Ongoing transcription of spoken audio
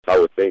I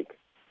would think.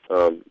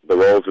 The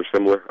roles are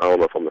similar. I don't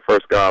know if I'm the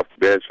first guy off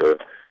the bench or,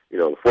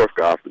 the fourth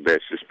guy off the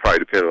bench. Just probably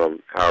depending on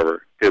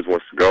however his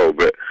wants to go.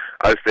 But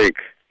I think,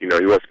 he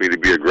wants me to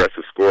be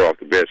aggressive scorer off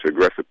the bench,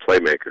 aggressive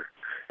playmaker,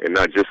 and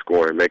not just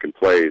scoring, making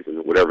plays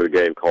and whatever the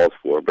game calls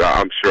for. But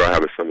I'm sure I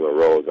have a similar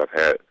role as I've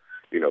had,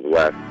 the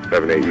last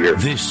 7-8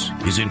 years. This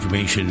is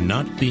information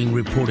not being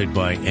reported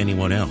by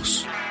anyone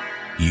else.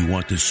 You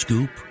want the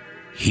scoop?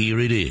 Here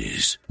it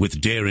is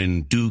with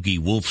Darren Doogie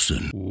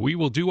Wolfson. We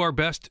will do our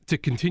best to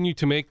continue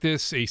to make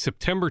this a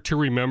September to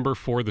remember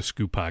for the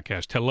Scoop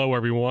Podcast. Hello,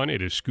 everyone.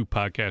 It is Scoop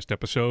Podcast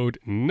episode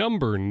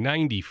number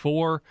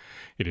 94.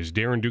 It is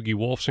Darren Doogie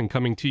Wolfson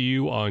coming to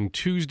you on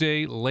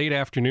Tuesday, late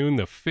afternoon,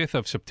 the 5th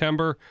of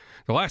September.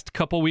 The last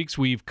couple weeks,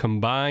 we've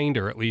combined,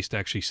 or at least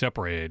actually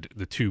separated,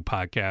 the two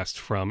podcasts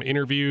from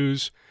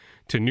interviews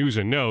to news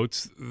and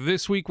notes.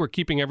 This week, we're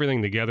keeping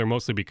everything together,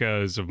 mostly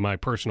because of my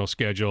personal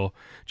schedule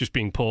just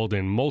being pulled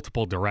in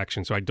multiple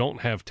directions. So I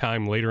don't have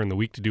time later in the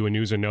week to do a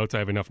news and notes. I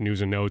have enough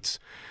news and notes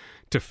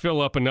to fill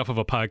up enough of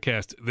a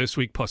podcast this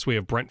week. Plus, we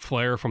have Brent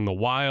Flahr from the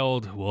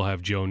Wild. We'll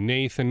have Joe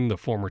Nathan, the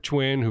former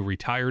Twin, who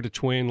retired a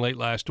Twin late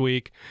last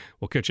week.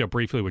 We'll catch up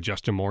briefly with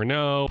Justin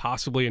Morneau,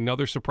 possibly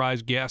another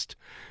surprise guest.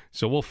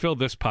 So we'll fill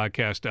this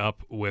podcast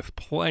up with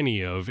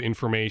plenty of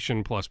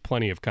information plus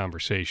plenty of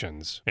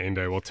conversations. And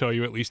I will tell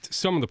you at least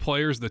some of the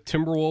players the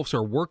Timberwolves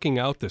are working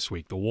out this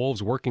week. The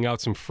Wolves working out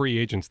some free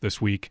agents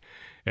this week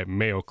at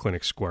Mayo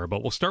Clinic Square.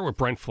 But we'll start with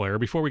Brent Flahr.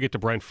 Before we get to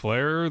Brent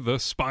Flahr, the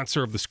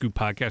sponsor of the Scoop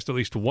Podcast, at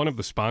least one of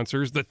the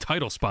sponsors, the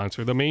title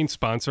sponsor, the main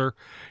sponsor,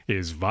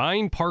 is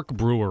Vine Park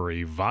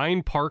Brewery,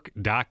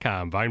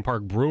 vinepark.com. Vine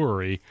Park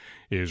Brewery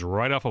is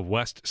right off of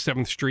West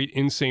 7th Street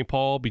in St.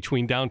 Paul,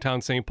 between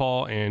downtown St.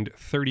 Paul and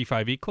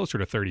 35E, closer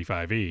to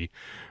 35E.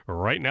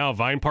 Right now,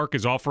 Vine Park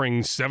is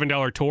offering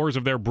 $7 tours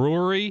of their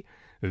brewery.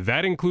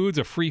 That includes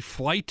a free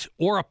flight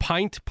or a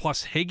pint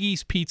plus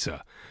Haggie's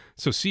Pizza.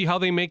 So see how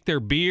they make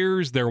their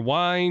beers, their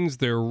wines,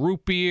 their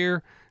root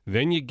beer.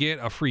 Then you get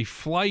a free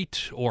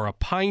flight or a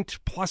pint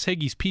plus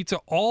Haggie's Pizza,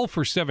 all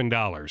for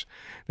 $7.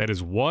 That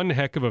is one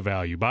heck of a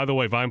value. By the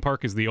way, Vine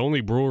Park is the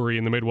only brewery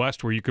in the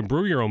Midwest where you can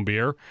brew your own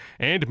beer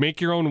and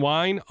make your own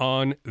wine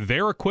on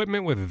their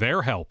equipment with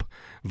their help.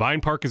 Vine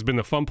Park has been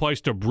the fun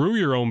place to brew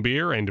your own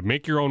beer and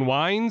make your own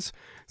wines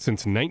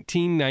since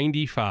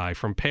 1995.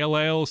 From pale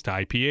ales to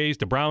IPAs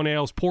to brown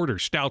ales,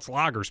 porters, stouts,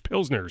 lagers,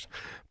 pilsners,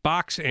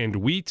 bocks, and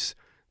wheats,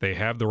 they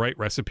have the right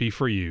recipe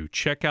for you.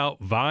 Check out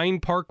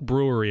Vine Park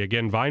Brewery.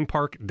 Again,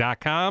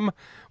 vinepark.com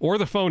or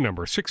the phone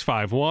number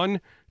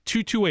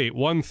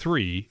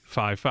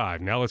 651-228-1355.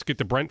 Now let's get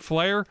to Brent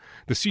Flahr,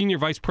 the Senior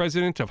Vice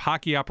President of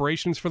Hockey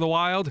Operations for the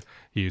Wild.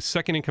 He is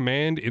second in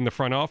command in the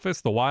front office.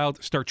 The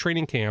Wild start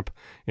training camp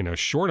in a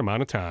short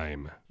amount of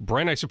time.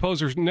 Brent, I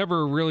suppose there's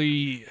never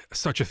really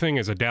such a thing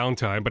as a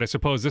downtime, but I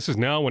suppose this is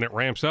now when it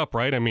ramps up,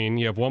 right? I mean,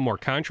 you have one more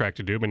contract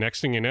to do, but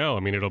next thing you know,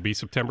 it'll be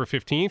September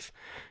 15th.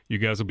 You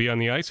guys will be on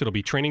the ice. It'll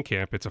be training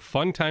camp. It's a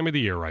fun time of the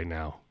year right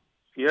now.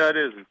 Yeah, it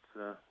is. It's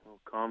a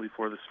little calm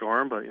before the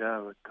storm, but yeah,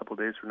 a couple of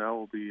days from now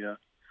we'll be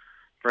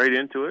right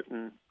into it,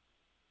 and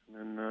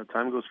then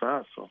time goes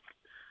fast. So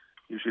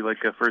usually like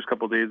the first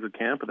couple of days of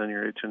camp, and then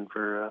you're itching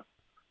for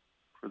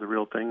the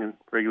real thing and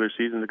regular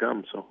season to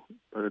come. So,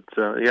 but it's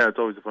it's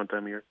always a fun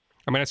time of year.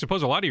 I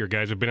suppose a lot of your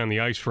guys have been on the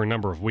ice for a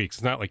number of weeks.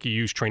 It's not like you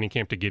use training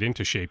camp to get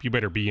into shape. You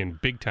better be in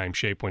big time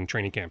shape when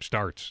training camp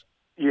starts.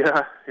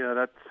 Yeah,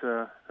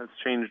 that's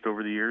changed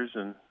over the years,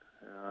 and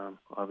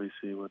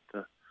obviously with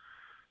the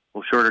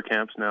shorter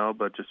camps now,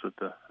 but just with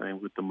the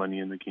money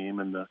in the game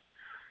and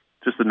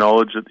just the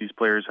knowledge that these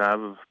players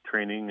have of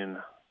training and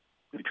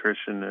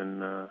nutrition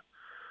and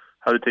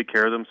how to take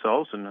care of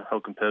themselves and how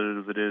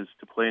competitive it is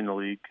to play in the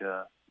league.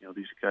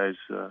 These guys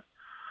are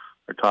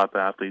top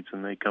athletes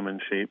and they come in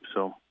shape.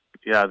 So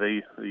yeah,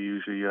 they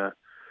usually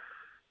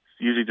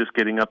just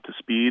getting up to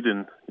speed,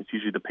 and it's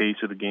usually the pace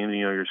of the game.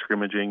 You're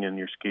scrimmaging and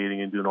you're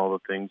skating and doing all the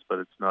things, but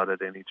it's not at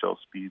NHL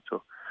speed.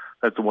 So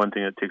that's the one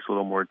thing that takes a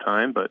little more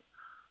time. But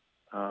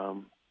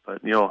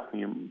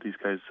these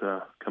guys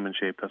come in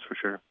shape, that's for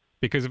sure.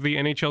 Because of the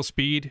NHL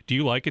speed, do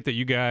you like it that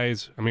you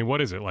guys,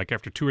 what is it, like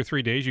after 2 or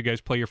 3 days you guys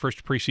play your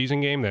first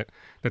preseason game, that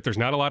there's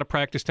not a lot of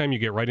practice time, you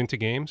get right into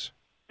games?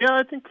 Yeah,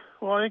 I think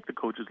the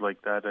coaches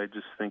like that. I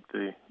just think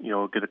they,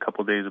 get a couple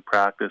of days of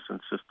practice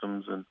and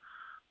systems, and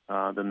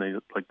then they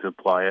like to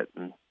apply it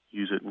and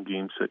use it in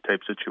game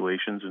type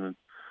situations. And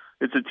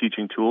it's a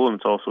teaching tool, and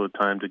it's also a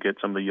time to get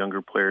some of the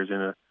younger players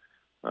in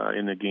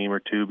a game or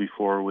two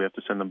before we have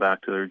to send them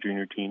back to their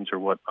junior teams or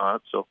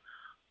whatnot. So,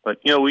 but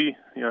I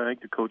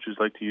think the coaches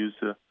like to use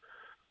the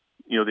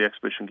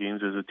exhibition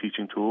games as a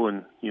teaching tool,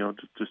 and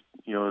just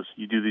as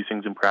you do these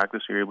things in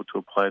practice, you're able to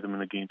apply them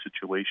in a game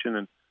situation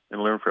and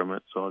learn from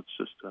it. So it's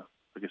just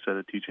like I said,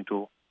 a teaching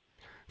tool.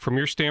 From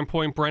your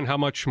standpoint, Brent, how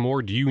much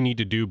more do you need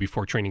to do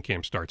before training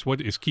camp starts?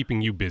 What is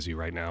keeping you busy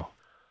right now?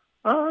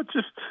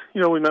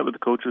 We met with the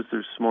coaches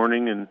this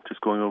morning and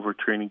just going over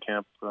training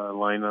camp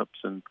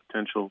lineups and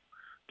potential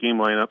game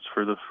lineups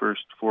for the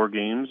first 4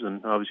 games,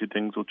 and obviously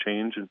things will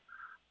change, and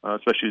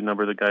especially the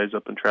number of the guys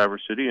up in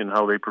Traverse City and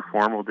how they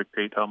perform will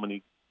dictate how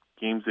many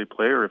games they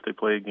play or if they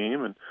play a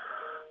game. And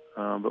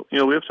but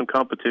we have some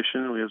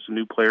competition. We have some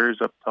new players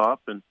up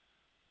top, and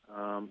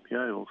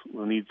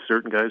we'll need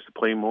certain guys to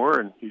play more,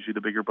 and usually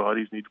the bigger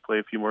bodies need to play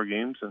a few more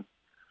games and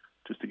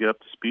just to get up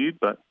to speed.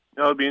 But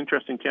it'll be an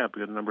interesting camp.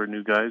 We got a number of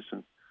new guys,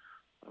 and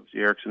obviously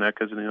Eriksson Ek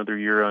has another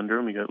year under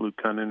him. We got Luke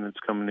Cunnin that's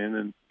coming in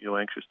and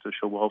anxious to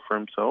show well for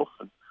himself,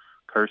 and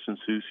Carson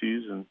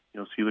Soucy's, and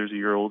Sealer's a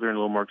year older and a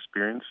little more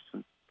experienced.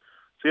 And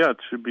so it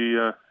should be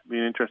an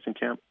interesting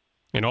camp.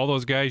 And all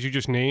those guys you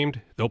just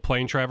named, they'll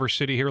play in Traverse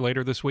City here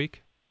later this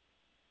week?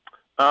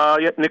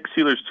 Nick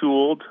Sealer's too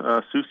old.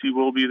 Soucy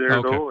will be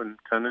there though, and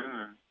Cunnin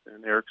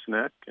and Eriksson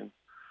Ek, and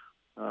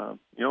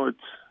it'll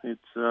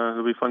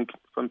be a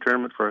fun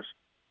tournament for us.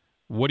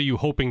 What are you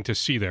hoping to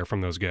see there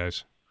from those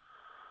guys?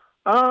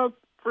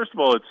 First of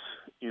all, it's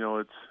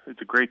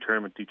a great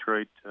tournament.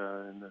 Detroit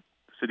and the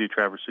city of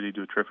Traverse City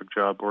do a terrific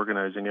job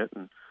organizing it,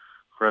 and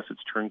for us,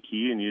 it's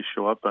turnkey, and you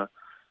show up.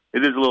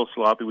 It is a little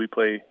sloppy.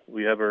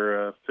 We have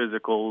our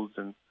physicals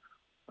and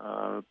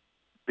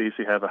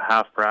basically have a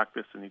half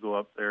practice, and you go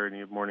up there and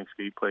you have morning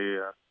skate, play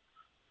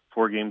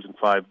 4 games in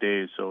 5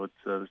 days. So it's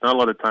there's not a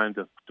lot of time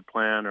to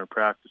plan or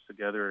practice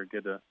together or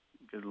get a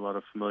lot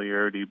of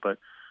familiarity. But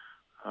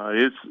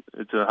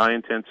it's a high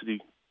intensity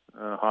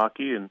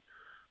hockey, and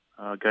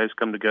guys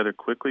come together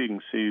quickly. You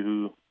can see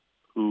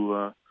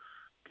who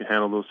can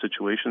handle those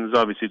situations.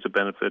 Obviously, it's a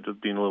benefit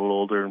of being a little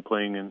older and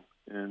playing in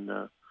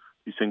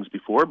these things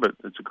before, but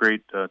it's a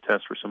great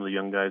test for some of the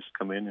young guys to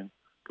come in and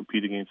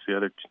compete against the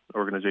other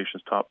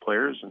organization's top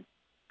players. And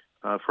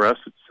for us,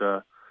 it's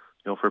for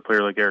a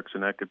player like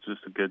Eriksson Ek, it's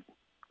just a good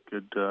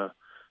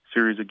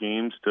series of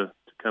games to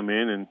come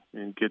in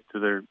and get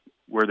to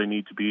where they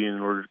need to be in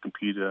order to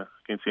compete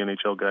against the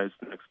NHL guys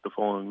the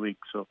following week.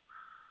 So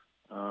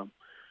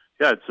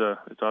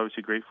it's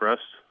obviously great for us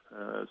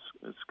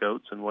as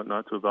scouts and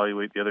whatnot to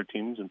evaluate the other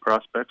teams and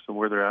prospects and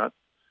where they're at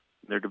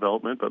in their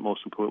development, but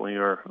most importantly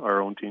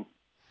our own team.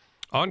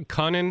 On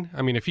Cunnin,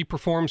 I mean, if he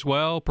performs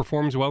well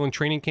in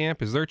training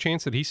camp, is there a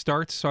chance that he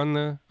starts on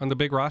the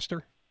big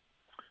roster?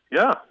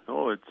 Yeah,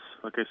 it's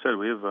like I said,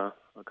 we have a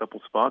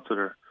couple spots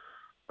that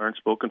aren't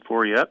spoken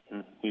for yet,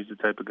 and he's the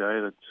type of guy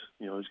that's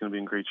he's going to be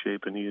in great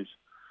shape, and he is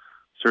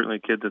certainly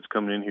a kid that's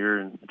coming in here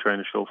and trying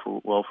to show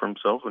well for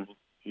himself, and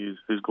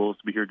his goal is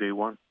to be here day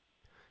one.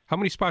 How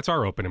many spots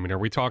are open? I mean, are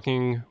we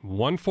talking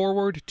 1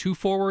 forward, 2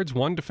 forwards,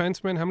 1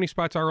 defenseman? How many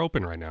spots are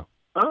open right now?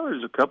 Oh,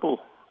 there's a couple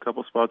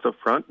spots up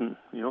front, and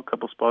a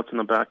couple spots in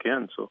the back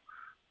end. So,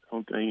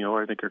 I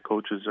think our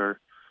coaches are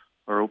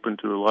open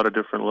to a lot of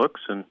different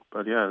looks,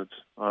 but it's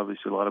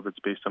obviously a lot of it's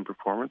based on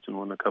performance and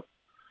when a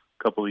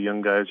couple of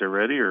young guys are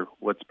ready or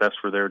what's best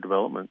for their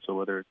development. So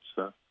whether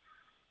it's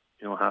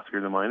half year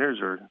in the minors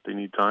or they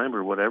need time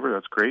or whatever,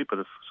 that's great. But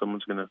if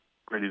someone's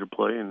ready to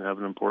play and have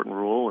an important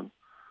role and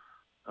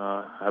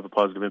have a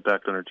positive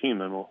impact on our team,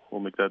 then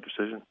we'll make that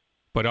decision.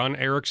 But on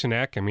Eriksson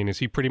Ek, I mean, is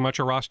he pretty much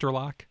a roster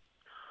lock?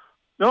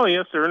 No, he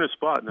has to earn a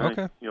spot.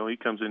 Okay. He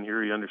comes in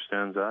here, he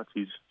understands that.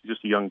 He's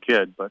just a young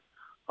kid, but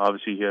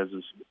obviously he has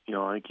his,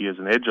 I think he has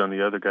an edge on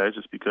the other guys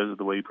just because of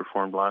the way he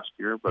performed last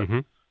year. But,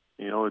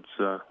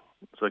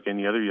 it's like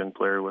any other young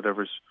player,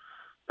 whatever's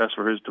best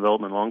for his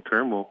development long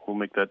term, we'll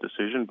make that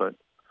decision. But,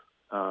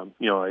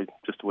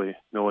 just the way,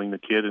 knowing the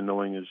kid and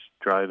knowing his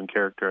drive and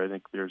character, I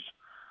think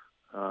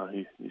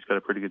he's got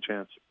a pretty good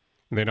chance.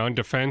 And then on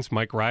defense,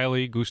 Mike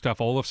Riley, Gustav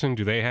Olofsson,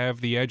 do they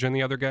have the edge on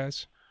the other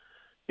guys?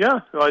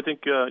 Yeah, I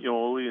think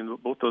Ole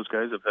and both those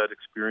guys have had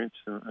experience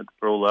at the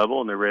pro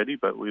level and they're ready.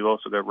 But we've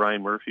also got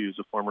Ryan Murphy, who's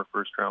a former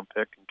first-round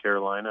pick in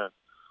Carolina,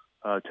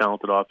 a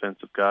talented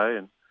offensive guy,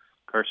 and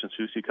Carson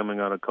Soucy coming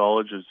out of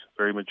college is a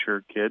very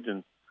mature kid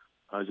and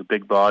he's a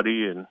big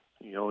body, and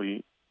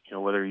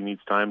whether he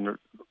needs time or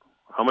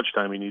how much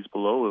time he needs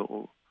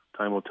below,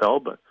 time will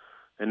tell.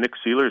 And Nick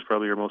Sealer is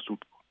probably our most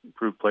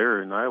improved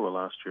player in Iowa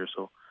last year,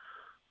 so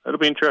that'll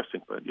be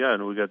interesting. But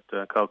and we got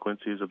Kyle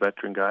Quincy, who's a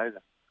veteran guy,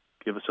 that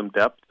give us some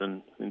depth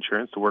and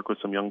insurance to work with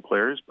some young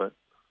players. But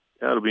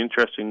it'll be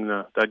interesting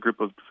that group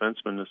of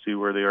defensemen to see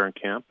where they are in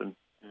camp and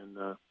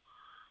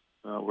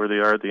where they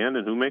are at the end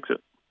and who makes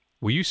it.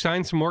 Will you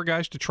sign some more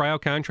guys to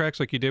tryout contracts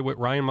like you did with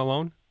Ryan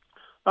Malone?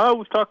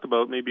 We've talked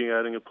about maybe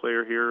adding a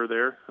player here or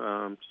there, just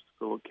to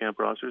fill out camp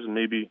rosters, and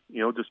maybe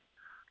just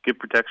give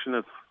protection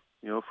if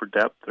for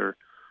depth or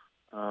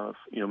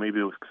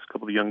maybe a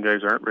couple of young guys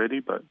aren't ready.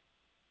 But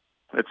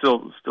it's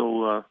still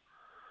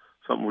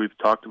something we've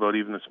talked about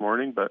even this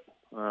morning, but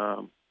I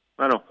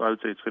don't know. I would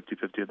say it's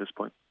 50-50 at this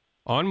point.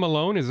 On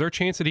Malone, is there a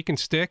chance that he can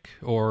stick,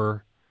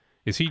 or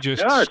is he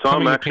just I saw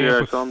him actually.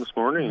 I with... saw him this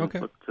morning. Okay.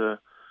 But,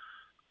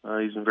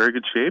 he's in very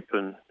good shape,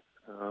 and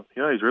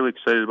he's really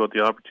excited about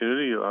the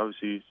opportunity.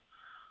 Obviously,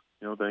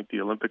 I think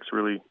the Olympics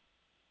really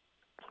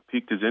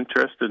piqued his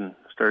interest and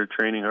started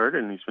training hard,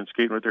 and he's been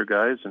skating with their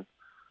guys. And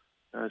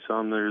I saw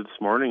him there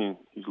this morning, and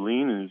he's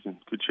lean and he's in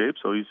good shape.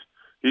 So he's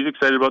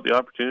excited about the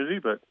opportunity.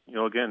 But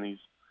again, he's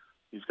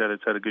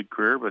had a good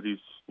career, but he's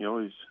a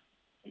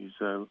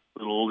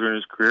little older in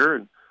his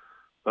career.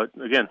 But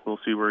again, we'll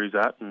see where he's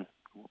at and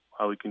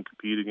how he can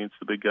compete against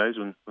the big guys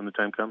when the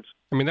time comes.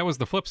 I mean, that was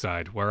the flip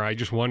side, where I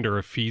just wonder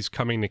if he's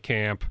coming to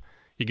camp,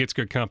 he gets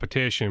good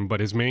competition,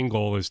 but his main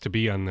goal is to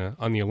be on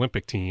the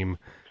Olympic team,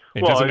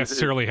 and doesn't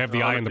necessarily have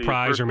the eye on the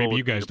prize, or maybe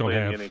you guys don't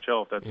have. In the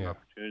NHL, if that's an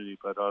opportunity,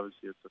 but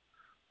obviously it's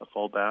a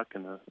fallback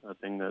and a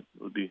thing that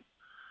would be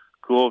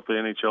cool if the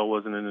NHL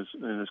wasn't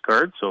in his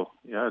card. So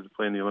yeah, to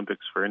play in the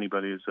Olympics for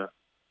anybody is a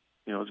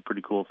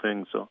pretty cool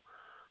thing. So,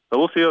 but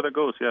we'll see how that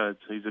goes. Yeah,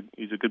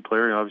 he's a good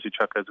player, and obviously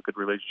Chuck has a good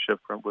relationship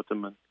with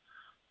him and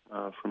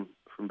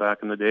from back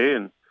in the day,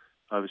 and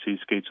obviously he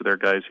skates with our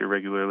guys here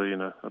regularly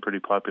and a pretty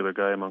popular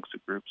guy amongst the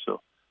group. So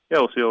yeah,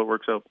 we'll see how it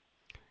works out.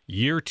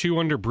 Year 2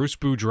 under Bruce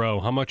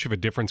Boudreau, how much of a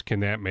difference can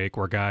that make,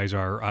 where guys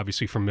are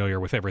obviously familiar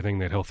with everything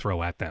that he'll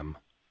throw at them?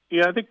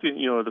 Yeah, I think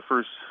the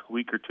first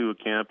week or two of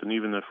camp, and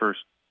even the first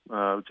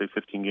I would say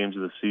 15 games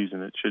of the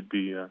season, it should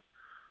be a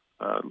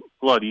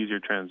lot easier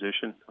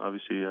transition.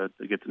 Obviously,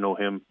 to get to know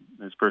him,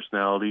 his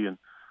personality and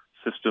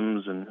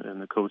systems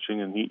and the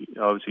coaching, and he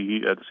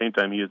at the same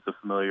time he has the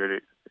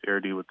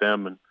familiarity with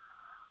them, and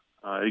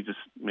he just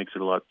makes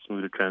it a lot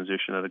smoother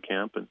transition out of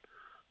camp, and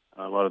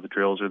a lot of the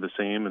drills are the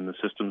same and the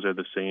systems are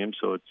the same,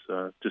 so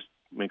it's just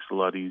makes it a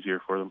lot easier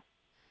for them.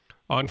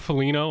 On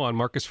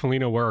Marcus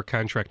Foligno, where are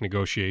contract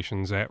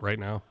negotiations at right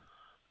now?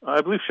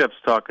 I believe Shep's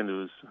talking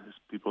to his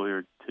people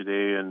here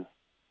today, and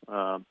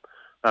I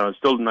don't know, it's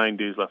still 9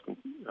 days left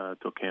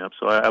till camp,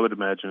 so I would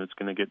imagine it's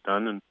going to get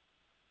done,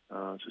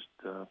 and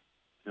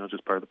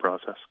just part of the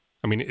process.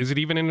 I mean, is it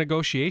even a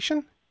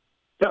negotiation?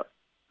 Yeah,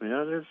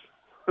 it is.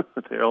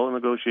 They're all in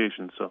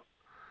negotiations. So,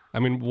 I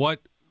memean,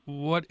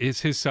 what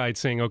is his side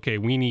saying? Okay,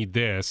 we need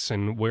this,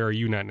 and where are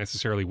you not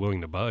necessarily willing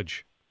to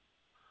budge?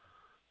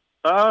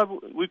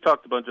 We've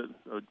talked a bunch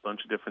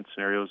of different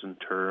scenarios in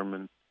term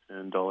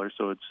and dollars,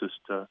 so it's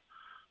just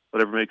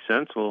whatever makes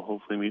sense. We'll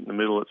hopefully meet in the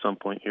middle at some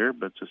point here,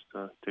 but it just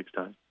takes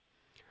time.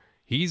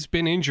 He's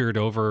been injured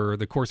over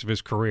the course of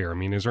his career. I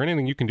mean, is there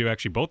anything you can do,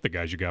 actually both the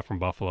guys you got from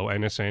Buffalo,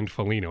 Ennis and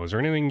Foligno, is there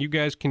anything you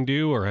guys can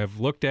do or have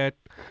looked at,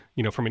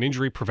 from an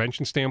injury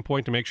prevention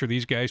standpoint to make sure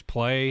these guys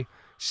play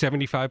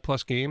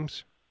 75-plus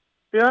games?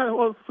 Yeah,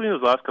 well,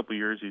 Foligno's last couple of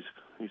years,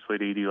 he's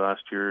played 80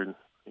 last year and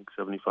I think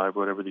 75 or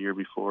whatever the year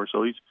before,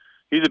 so he's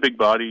a big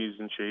body, he's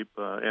in shape.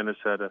 Ennis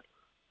had a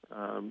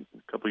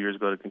couple of years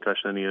ago a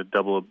concussion, and he had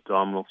double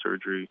abdominal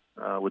surgery,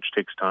 which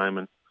takes time,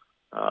 and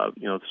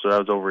so that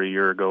was over a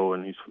year ago,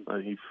 and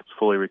he's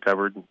fully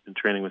recovered and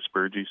training with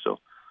Spurgey. So,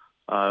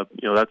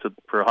 that's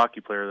for a hockey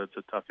player, that's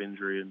a tough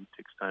injury, and it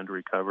takes time to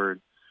recover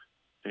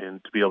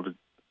and to be able to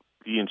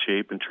be in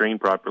shape and train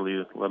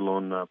properly, let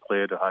alone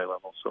play at a high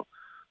level. So,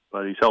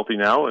 but he's healthy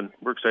now, and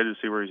we're excited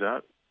to see where he's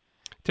at.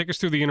 Take us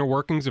through the inner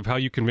workings of how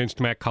you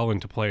convinced Matt Cullen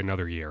to play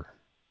another year.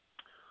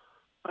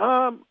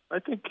 I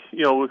think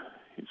he's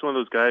one of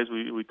those guys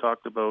we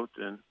talked about,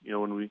 and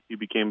when he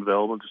became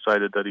available,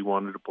 decided that he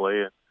wanted to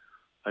play. And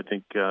I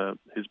think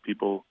his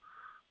people,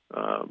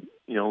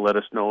 let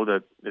us know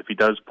that if he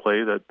does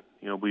play, that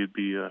we'd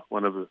be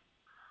one of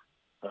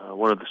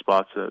the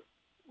spots that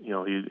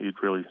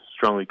he'd really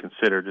strongly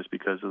consider, just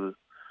because of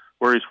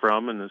where he's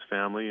from and his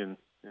family, and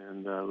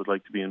would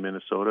like to be in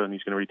Minnesota, and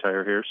he's going to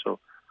retire here. So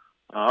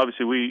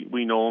obviously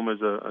we know him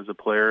as a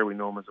player, we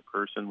know him as a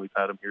person. We've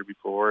had him here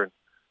before, and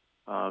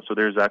so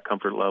there's that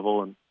comfort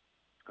level, and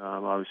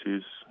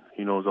obviously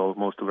he knows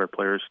most of our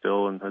players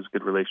still and has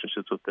good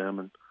relationships with them,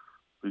 and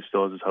he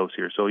still has his house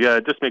here. So yeah,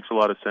 it just makes a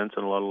lot of sense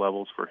on a lot of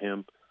levels for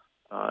him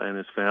and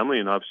his family,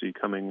 and obviously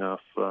coming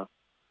off a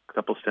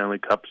couple Stanley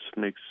Cups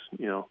makes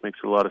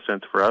a lot of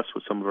sense for us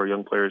with some of our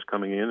young players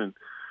coming in, and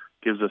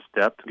gives us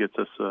depth, gives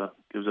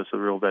us a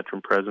real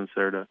veteran presence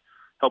there to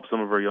help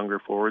some of our younger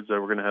forwards that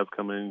we're going to have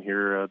coming in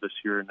here this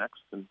year and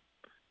next,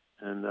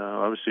 and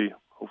obviously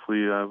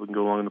hopefully we can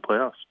go along in the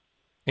playoffs.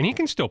 And he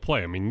can still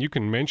play. I mean, you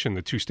can mention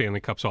the 2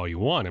 Stanley Cups all you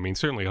want. I mean,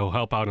 certainly he'll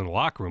help out in the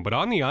locker room, but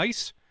on the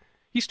ice,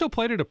 he still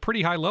played at a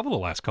pretty high level the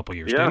last couple of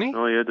years, didn't he? Yeah,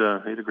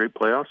 no, he had a great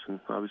playoffs, and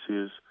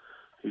obviously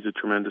he's a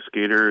tremendous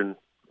skater, and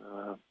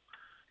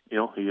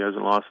he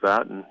hasn't lost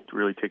that, and he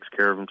really takes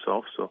care of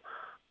himself. So,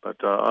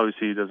 but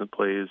obviously he doesn't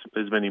play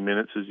as many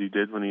minutes as he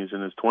did when he was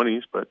in his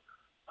 20s, but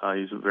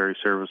he's a very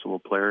serviceable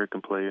player. He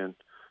can play and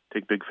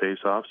take big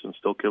face-offs and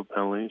still kill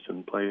penalties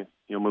and play,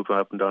 move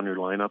up and down your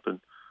lineup,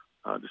 and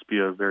just be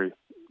a very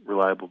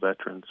reliable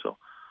veteran. So,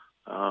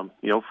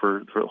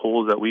 for the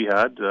holes that we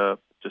had,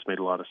 just made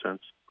a lot of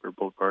sense for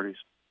both parties.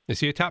 Is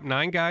he a top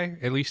 9 guy,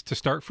 at least to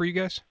start for you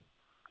guys?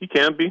 He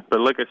can be,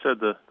 but like I said,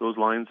 those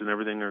lines and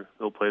everything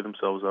they'll play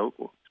themselves out.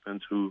 Well, it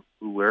depends who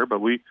where, but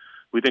we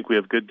think we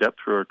have good depth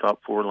for our top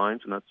 4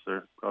 lines, and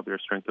that's probably our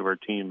strength of our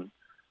team.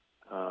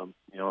 And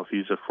if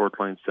he's a 4th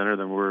line center,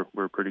 then we're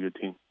a pretty good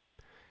team.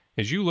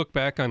 As you look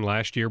back on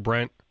last year,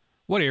 Brent,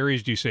 what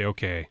areas do you say,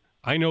 okay,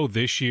 I know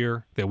this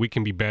year that we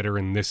can be better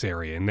in this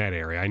area, in that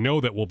area. I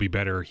know that we'll be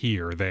better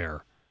here or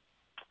there.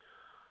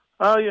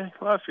 Yeah,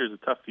 last year's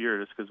a tough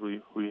year just because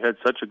we had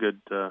such a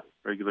good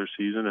regular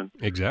season, and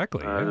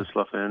exactly this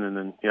left end, and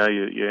then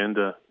you end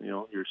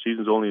your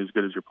season's only as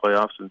good as your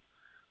playoffs, and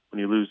when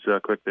you lose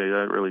quickly,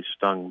 that really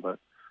stung. But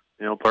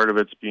part of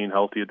it's being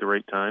healthy at the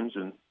right times,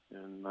 and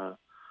And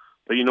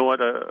but you know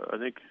what? I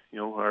think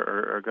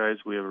our guys.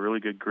 We have a really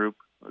good group,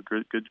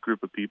 good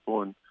group of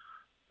people, and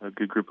a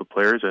good group of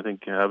players. I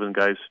think having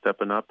guys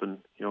stepping up, and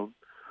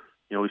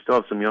we still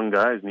have some young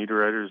guys,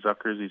 Niederreiter,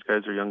 Zuckers. These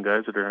guys are young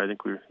guys that I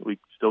think we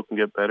still can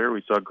get better.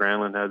 We saw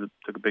Granlund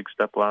took a big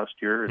step last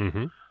year,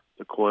 and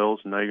the Coils,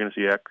 and now you're going to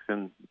see X,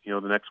 and the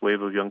next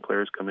wave of young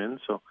players come in.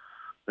 So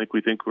I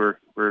think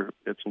we're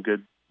at some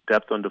good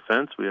depth on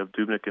defense. We have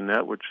Dubnyk in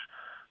net, which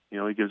he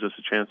gives us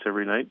a chance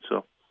every night.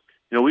 So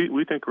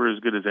we think we're as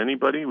good as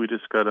anybody. We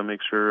just got to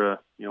make sure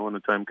when the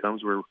time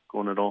comes, we're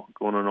going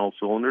on all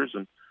cylinders,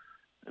 and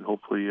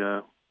hopefully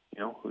we're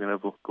going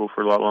to go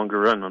for a lot longer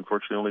run.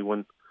 Unfortunately, only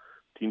one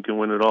team can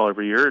win it all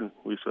every year, and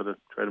we sort of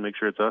try to make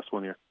sure it's us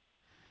one year.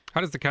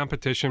 How does the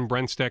competition,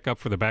 Brent, stack up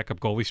for the backup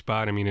goalie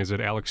spot? I mean, is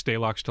it Alex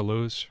Stalock's to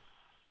lose?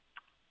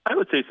 I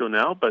would say so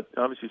now, but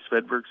obviously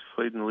Svedberg's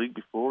played in the league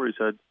before. He's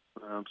had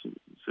some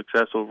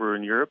success over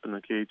in Europe in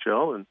the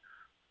KHL, and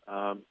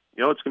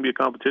it's going to be a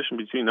competition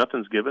between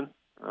nothing's given.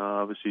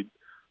 Obviously,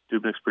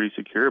 Dubnyk's pretty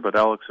secure, but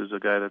Alex is a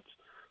guy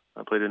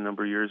that's played a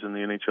number of years in the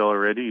NHL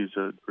already. He's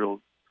a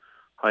real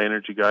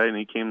high-energy guy, and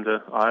he came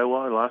to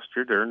Iowa last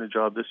year to earn a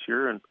job this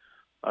year, and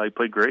he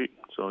played great.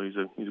 So he's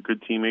a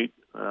good teammate.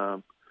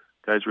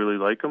 Guys really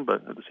like him,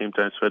 but at the same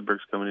time,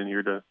 Svedberg's coming in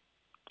here to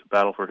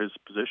battle for his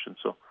position.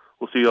 So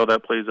we'll see how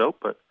that plays out.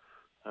 But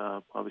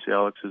obviously,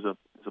 Alex is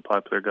a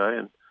popular guy,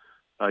 and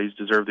he's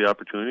deserved the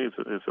opportunity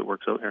if it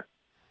works out here.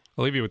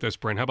 I'll leave you with this,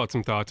 Brent. How about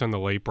some thoughts on the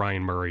late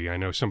Brian Murray? I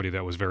know somebody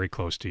that was very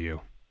close to you.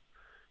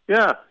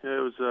 Yeah, it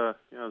was a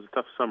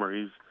tough summer.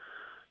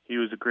 He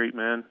was a great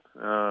man.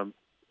 To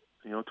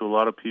a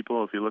lot of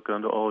people, if you look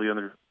onto all the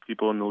other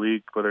people in the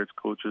league, whether it's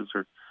coaches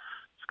or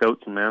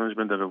scouts and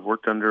management that have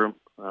worked under him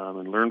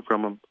and learned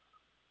from him,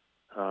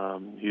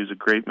 he was a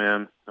great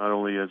man, not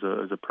only as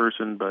a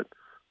person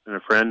and a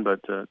friend,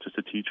 but just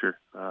a teacher.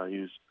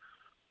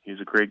 He's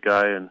a great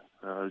guy, and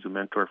he's a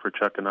mentor for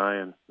Chuck and I,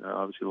 and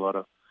obviously a lot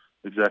of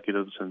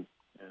executives and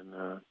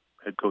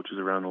head coaches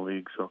around the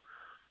league. So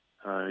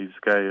he's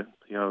a guy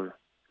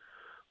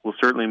we'll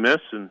certainly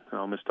miss, and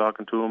I'll miss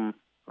talking to him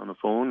on the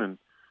phone and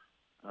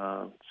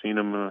seeing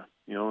him a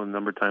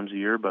number of times a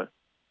year. But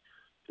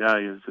yeah,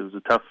 it was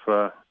a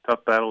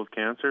tough battle with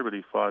cancer, but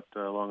he fought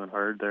long and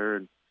hard there,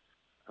 and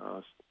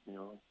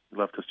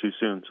left us too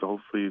soon. So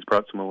hopefully he's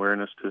brought some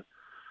awareness to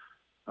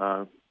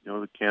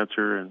the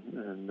cancer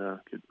and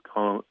get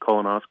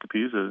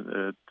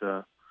colonoscopies at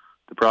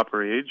the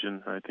proper age,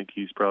 and I think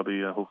he's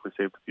probably hopefully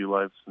saved a few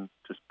lives and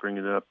just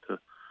bringing it up to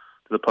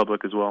the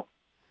public as well.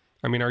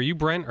 I mean, are you,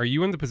 Brent,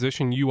 in the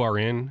position you are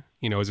in,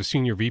 as a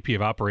senior VP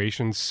of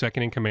operations,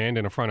 second in command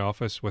in a front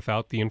office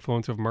without the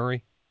influence of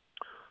Murray?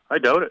 I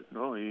doubt it.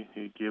 No,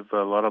 he gave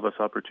a lot of us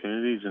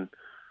opportunities, and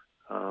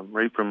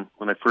right from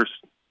when I first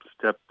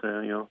stepped,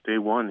 day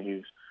one,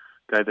 he's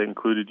a guy that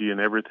included you in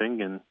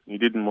everything, and he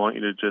didn't want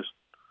you to just,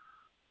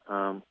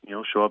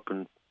 show up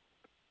and,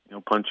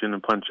 punch in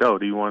and punch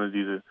out. He wanted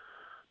you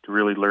to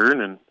really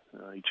learn, and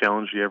he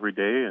challenged you every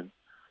day and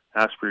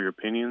asked for your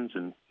opinions,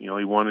 and, he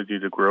wanted you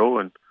to grow,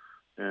 and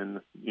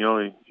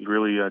he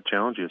really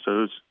challenged you.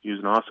 So he was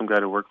an awesome guy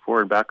to work for,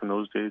 and back in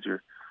those days,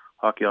 your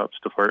hockey ops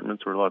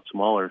departments were a lot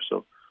smaller,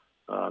 so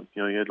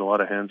you had a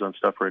lot of hands-on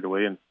stuff right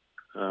away, and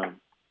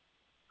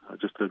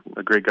just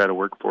a great guy to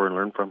work for and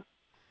learn from.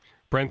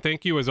 Brent,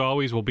 thank you as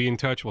always. We'll be in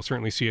touch. We'll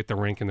certainly see you at the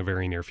rink in the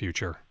very near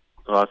future.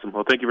 Awesome.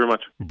 Well, thank you very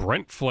much.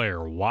 Brent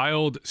Flahr,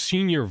 Wild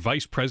Senior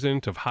Vice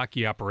President of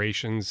Hockey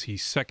Operations.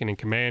 He's second in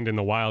command in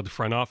the Wild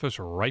front office,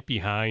 right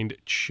behind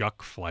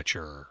Chuck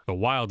Fletcher. The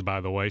Wild, by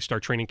the way,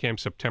 start training camp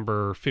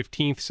September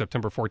 15th.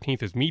 September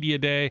 14th is Media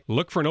Day.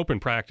 Look for an open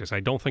practice.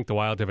 I don't think the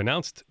Wild have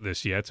announced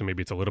this yet, so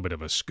maybe it's a little bit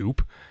of a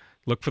scoop.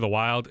 Look for the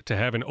Wild to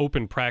have an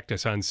open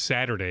practice on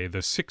Saturday, the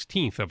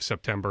 16th of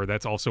September.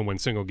 That's also when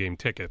single-game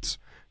tickets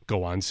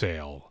go on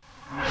sale.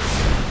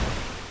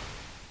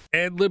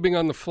 Ad-libbing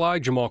on the fly,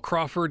 Jamal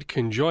Crawford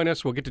can join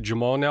us. We'll get to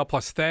Jamal now.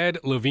 Plus, Thad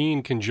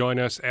Levine can join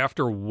us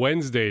after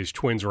Wednesday's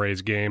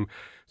Twins-Rays game.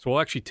 So we'll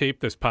actually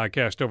tape this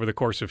podcast over the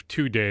course of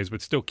 2 days,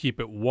 but still keep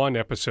it one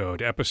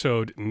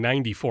episode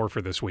 94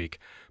 for this week.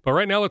 But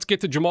right now, let's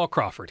get to Jamal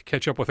Crawford,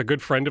 catch up with a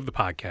good friend of the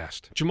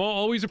podcast. Jamal,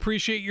 always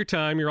appreciate your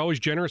time. You're always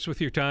generous with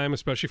your time,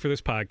 especially for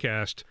this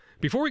podcast.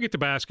 Before we get to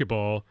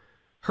basketball,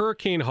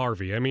 Hurricane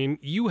Harvey. I mean,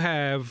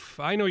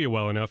 I know you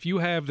well enough, you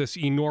have this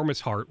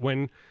enormous heart.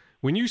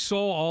 When you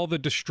saw all the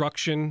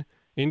destruction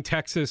in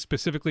Texas,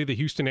 specifically the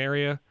Houston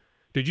area,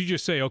 did you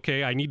just say,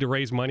 okay, I need to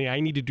raise money, I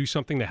need to do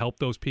something to help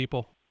those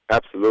people?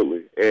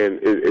 Absolutely. And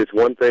it's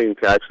one thing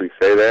to actually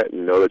say that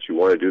and know that you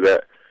want to do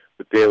that,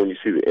 but then when you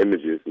see the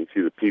images and you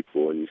see the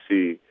people and you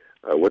see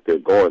what they're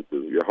going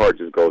through, your heart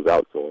just goes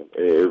out to them.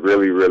 And it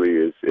really, really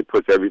is. It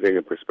puts everything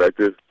in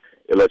perspective.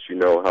 It lets you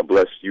know how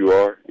blessed you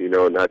are,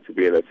 not to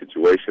be in that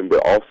situation,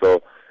 but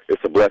also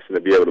it's a blessing to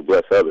be able to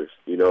bless others,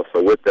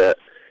 So with that,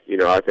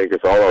 I think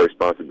it's all our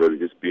responsibility,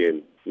 just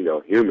being,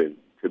 human,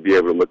 to be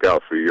able to look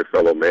out for your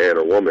fellow man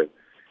or woman.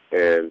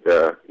 And,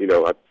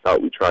 I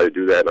thought we try to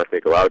do that, and I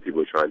think a lot of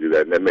people are trying to do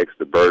that, and that makes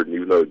the burden,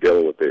 even though they're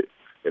dealing with it,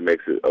 it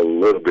makes it a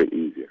little bit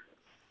easier.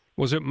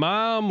 Was it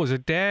mom? Was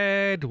it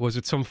dad? Was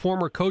it some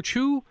former coach?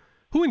 Who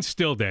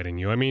instilled that in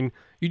you? I mean,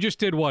 you just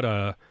did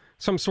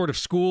some sort of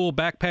school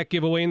backpack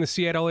giveaway in the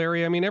Seattle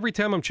area. I mean, every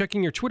time I'm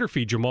checking your Twitter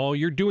feed, Jamal,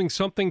 you're doing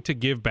something to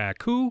give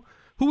back. Who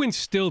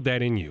instilled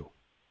that in you?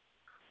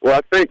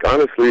 Well,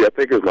 honestly,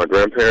 it was my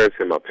grandparents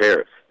and my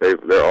parents. They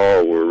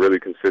all were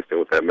really consistent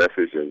with that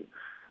message, and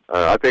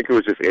I think it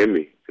was just in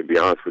me, to be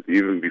honest with you.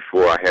 Even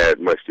before I had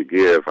much to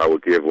give, I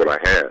would give what I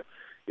had,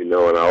 and I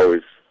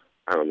always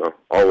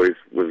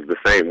was the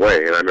same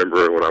way. And I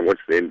remember when I went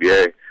to the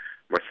NBA,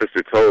 my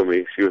sister told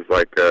me, she was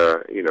like,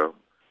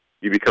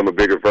 you become a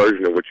bigger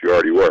version of what you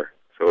already were.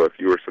 So if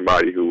you were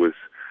somebody who was,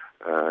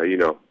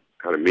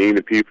 kind of mean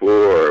to people,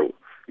 or,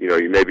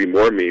 you may be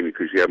more mean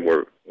because you have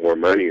more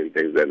money and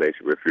things of that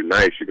nature. But if you're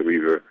nice, you can be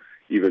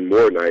even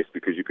more nice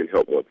because you can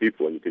help more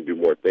people and you can do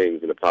more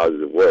things in a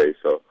positive way.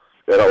 So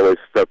that always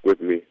stuck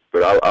with me.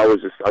 But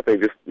I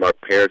think just my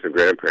parents and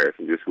grandparents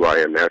and just who I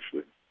am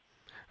naturally.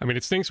 I mean,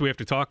 it stinks we have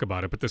to talk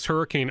about it, but this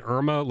Hurricane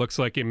Irma looks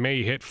like it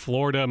may hit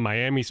Florida,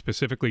 Miami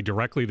specifically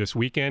directly this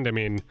weekend. I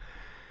mean,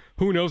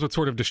 who knows what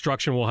sort of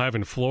destruction we'll have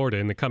in Florida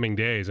in the coming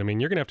days. I mean,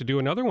 you're going to have to do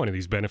another one of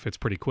these benefits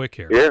pretty quick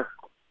here. Yeah,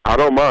 I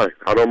don't mind.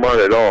 I don't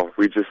mind at all.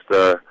 We just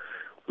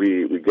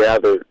we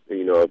gathered,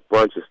 a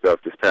bunch of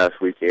stuff this past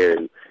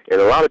weekend,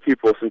 and a lot of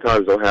people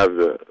sometimes don't have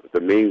the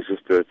means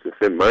just to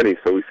send money.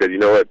 So we said, you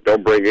know what,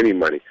 don't bring any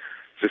money.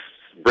 Just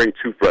bring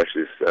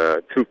toothbrushes,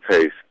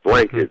 toothpaste,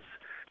 blankets,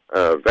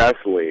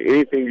 Vaseline,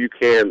 anything you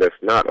can that's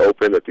not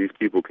open that these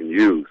people can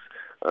use.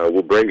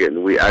 We'll bring it,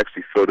 and we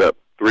actually filled up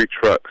 3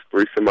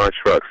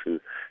 semi-trucks, and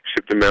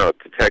shipped them out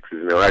to Texas,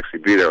 and they'll actually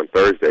be there on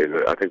Thursday.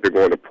 I think they're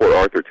going to Port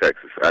Arthur,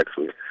 Texas,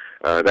 actually.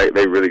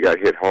 They really got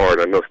hit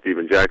hard. I know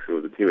Steven Jackson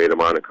was a teammate of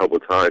mine a couple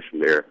of times from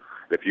there.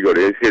 And if you go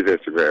to his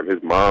Instagram,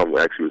 his mom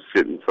actually was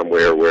sitting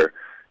somewhere where,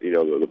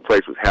 the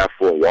place was half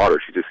full of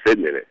water. She's just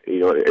sitting in it.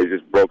 It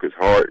just broke his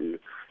heart. And,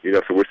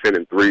 so we're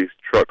sending 3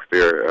 trucks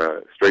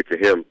there straight to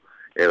him.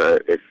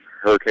 And if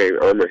Hurricane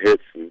Irma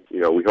hits, and,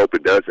 we hope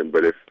it doesn't,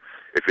 but if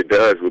it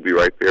does, we'll be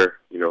right there,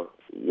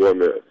 willing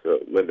to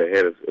lend a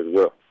hand as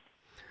well.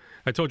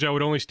 I told you I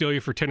would only steal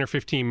you for 10 or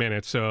 15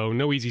 minutes, so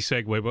no easy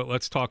segue, but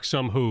let's talk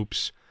some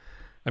hoops.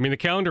 I mean, the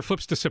calendar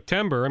flips to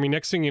September. I mean,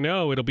 next thing you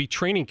know, it'll be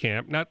training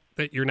camp. Not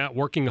that you're not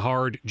working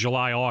hard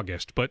July,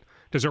 August, but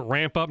does it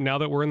ramp up now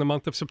that we're in the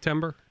month of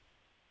September?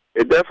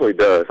 It definitely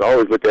does. I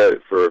always look at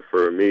it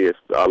for me,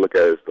 I look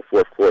at it as the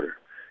fourth quarter,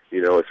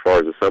 as far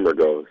as the summer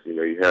goes.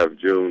 You have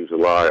June,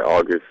 July,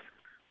 August,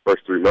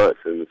 first 3 months,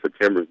 and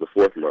September is the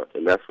 4th month,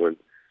 and that's when,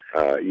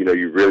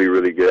 you really,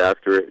 really get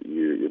after it.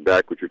 You're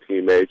back with your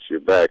teammates.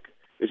 You're back.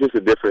 It's just a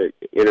different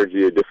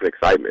energy, a different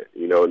excitement,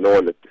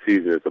 knowing that the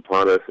season is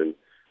upon us, and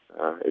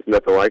it's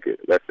nothing like it.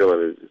 That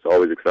feeling is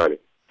always exciting.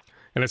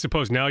 And I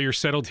suppose now you're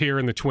settled here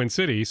in the Twin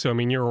Cities, so, I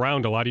mean, you're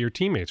around a lot of your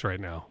teammates right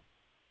now.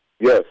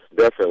 Yes,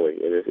 definitely.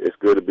 And it's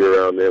good to be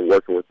around them,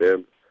 working with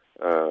them.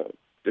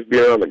 Just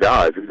being around the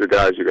guys. These are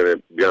guys you're going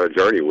to be on a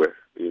journey with,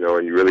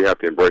 and you really have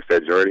to embrace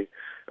that journey.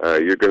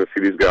 You're going to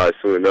see these guys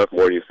soon enough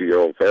more than you see your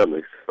own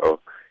families. So,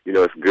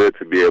 it's good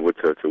to be able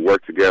to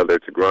work together,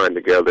 to grind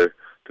together,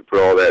 to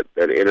put all that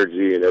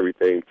energy and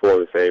everything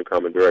pulling the same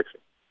common direction.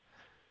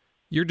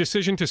 Your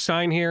decision to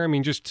sign here, I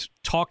mean, just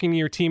talking to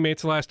your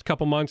teammates the last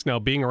couple months, now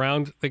being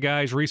around the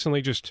guys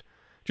recently, just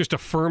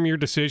affirm your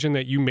decision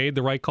that you made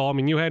the right call. I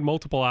mean, you had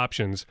multiple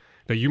options,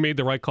 that you made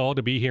the right call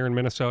to be here in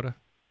Minnesota?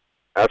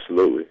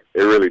 Absolutely.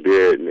 It really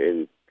did.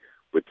 And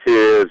with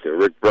Tibbs and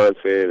Rick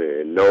Brunson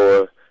and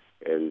Noah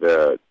and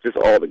just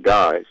all the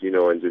guys,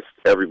 and just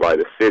everybody,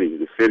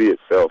 the city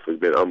itself has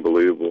been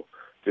unbelievable.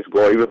 Just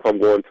going, even if I'm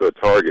going to a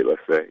Target,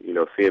 let's say,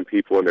 seeing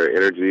people and their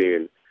energy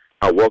and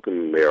how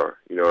welcoming they are.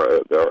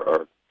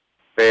 Our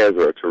fans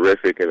are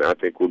terrific, and I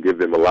think we'll give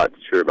them a lot to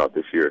cheer about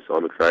this year. So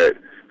I'm excited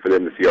for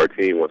them to see our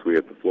team once we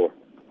hit the floor.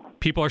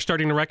 People are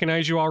starting to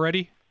recognize you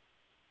already?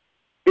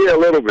 Yeah, a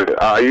little bit.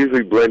 I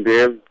usually blend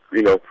in,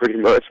 pretty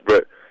much,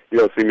 but you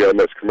don't see me on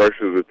much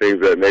commercials or things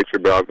of that nature.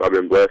 But I've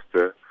been blessed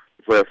to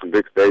play on some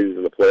big stages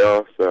in the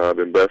playoffs. I've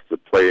been blessed to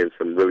play in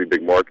some really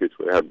big markets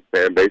that have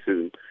fan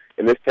bases.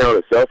 And this town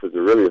itself is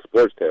really a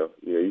sports town.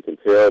 You can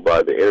tell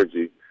by the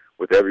energy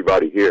with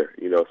everybody here,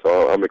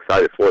 so I'm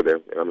excited for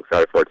them, and I'm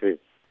excited for our team.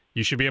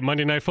 You should be at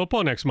Monday Night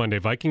Football next Monday,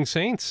 Vikings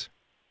Saints.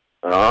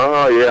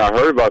 Oh, yeah, I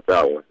heard about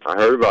that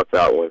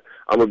one.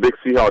 I'm a big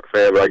Seahawks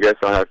fan, but I guess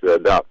I have to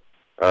adopt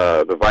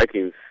the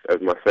Vikings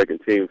as my second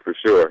team for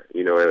sure,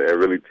 and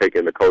really take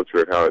in the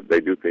culture of how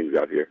they do things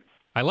out here.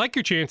 I like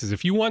your chances.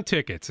 If you want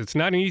tickets, it's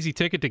not an easy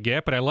ticket to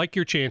get, but I like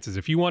your chances.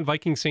 If you want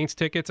Vikings Saints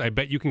tickets, I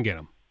bet you can get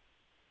them.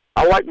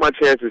 I like my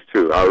chances,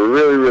 too. I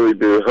really, really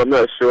do. I'm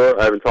not sure.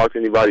 I haven't talked to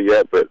anybody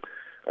yet, but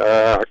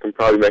I can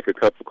probably make a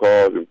couple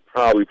calls and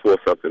probably pull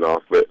something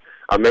off. But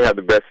I may have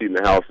the best seat in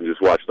the house and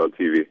just watch it on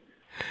TV.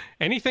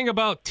 Anything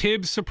about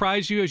Tibbs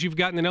surprise you as you've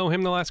gotten to know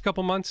him the last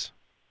couple months?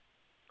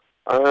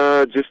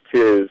 Just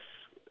his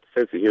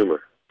sense of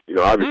humor.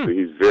 Obviously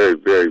he's very,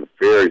 very,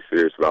 very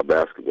serious about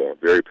basketball,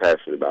 very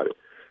passionate about it.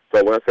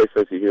 So when I say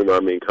sense of humor, I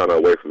mean kind of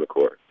away from the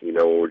court. When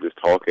we're just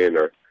talking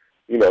or,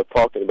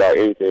 talking about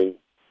anything.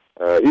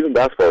 even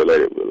basketball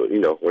related,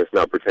 when it's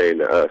not pertaining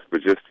to us.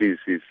 But just his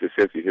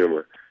sense of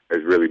humor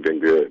has really been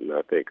good, and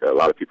I think a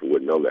lot of people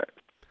wouldn't know that.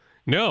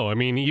 No, I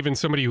mean, even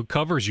somebody who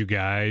covers you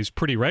guys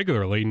pretty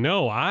regularly,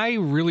 no, I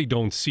really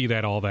don't see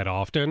that all that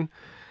often.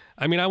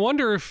 I mean, I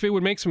wonder if it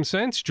would make some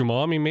sense,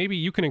 Jamal. I mean, maybe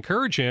you can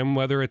encourage him,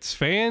 whether it's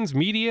fans,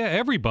 media,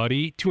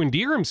 everybody, to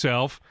endear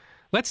himself.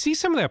 Let's see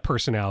some of that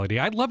personality.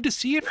 I'd love to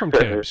see it from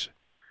Tibbs.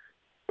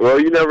 Well,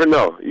 you never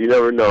know. You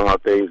never know how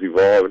things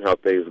evolve and how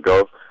things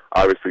go.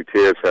 Obviously,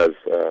 Tibbs has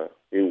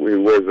he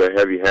wears a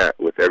heavy hat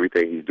with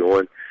everything he's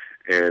doing,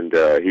 and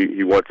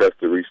he wants us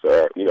to reach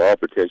our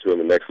potential in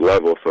the next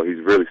level. So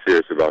he's really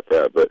serious about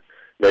that. But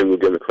maybe we'll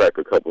give him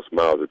a couple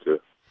smiles or two.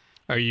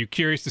 Are you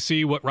curious to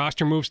see what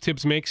roster moves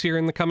Tibbs makes here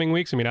in the coming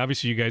weeks? I mean,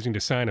 obviously, you guys need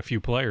to sign a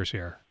few players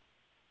here.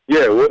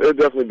 Yeah, well, it'll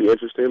definitely be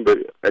interesting. But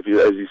as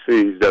you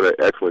see, he's done an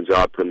excellent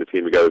job putting the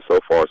team together so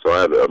far. So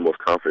I have the utmost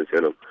confidence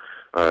in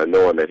him,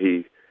 knowing that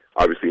he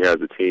obviously has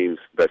the team's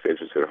best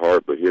interest at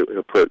heart. But he'll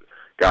put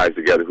guys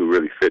together who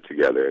really fit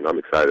together, and I'm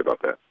excited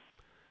about that.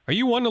 Are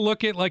you one to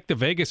look at like the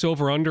Vegas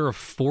over/under of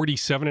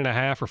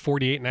 47.5 or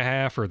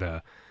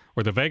 48.5,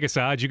 or the Vegas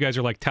odds? You guys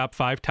are like top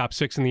 5, top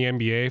 6 in the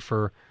NBA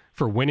for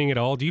winning it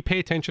all. Do you pay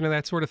attention to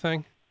that sort of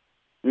thing?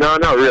 No,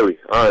 not really.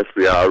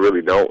 Honestly, I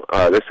really don't.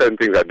 There's certain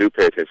things I do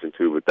pay attention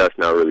to, but that's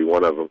not really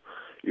one of them.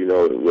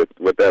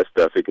 With that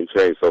stuff, it can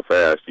change so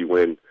fast. You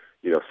win,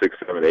 6,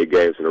 7, 8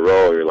 games in a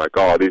row, and you're like,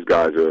 oh, these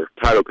guys are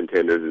title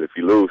contenders, and if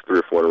you lose 3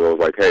 or 4 in a row,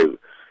 it's like, hey,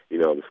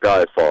 the sky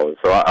is falling.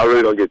 So I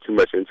really don't get too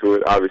much into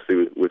it.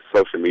 Obviously, with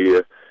social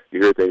media,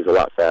 you hear things a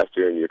lot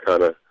faster, and you're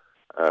kind of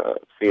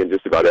seeing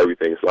just about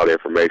everything. It's a lot of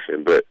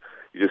information, but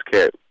you just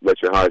can't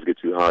let your highs get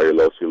too high or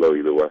lows too low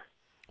either way.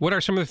 What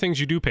are some of the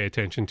things you do pay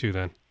attention to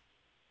then?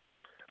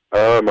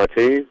 My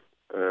team,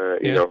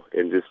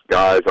 and just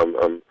guys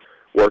I'm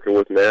working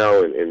with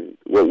now and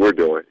what we're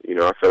doing.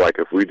 I feel like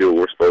if we do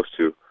what we're supposed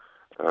to,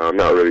 I'm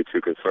not really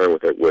too concerned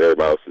with what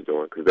everybody else is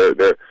doing because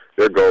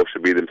their goal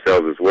should be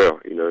themselves as well.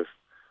 There's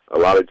a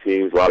lot of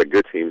teams, a lot of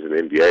good teams in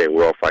the NBA, and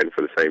we're all fighting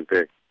for the same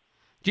thing.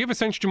 Do you have a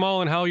sense,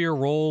 Jamal, in how your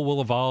role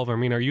will evolve? I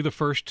mean, are you the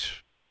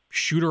first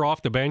shooter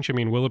off the bench? I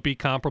mean, will it be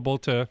comparable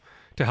to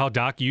how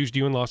Doc used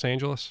you in Los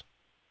Angeles?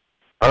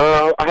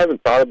 I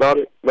haven't thought about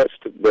it much,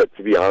 but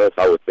to be honest,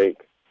 I would think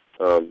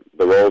the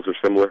roles are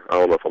similar. I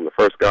don't know if I'm the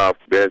first guy off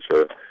the bench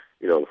or,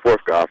 the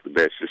fourth guy off the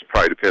bench. Just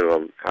probably depending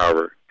on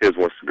however his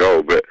wants to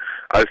go. But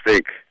I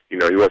think, he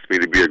wants me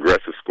to be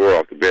aggressive scorer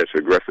off the bench,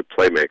 aggressive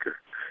playmaker,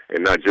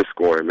 and not just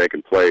scoring,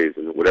 making plays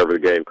and whatever the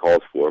game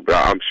calls for. But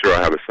I'm sure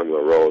I have a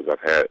similar role as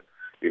I've had,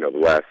 the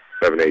last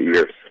 7, 8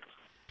 years.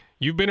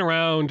 You've been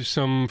around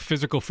some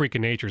physical freak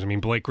of natures. I mean,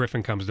 Blake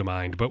Griffin comes to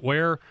mind. But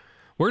where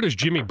does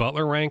Jimmy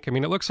Butler rank? I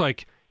mean, it looks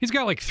like he's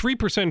got like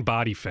 3%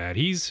 body fat.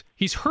 He's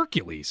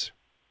Hercules.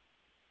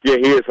 Yeah,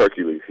 he is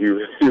Hercules. He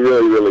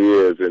really, really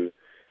is. And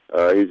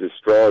he's as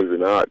strong as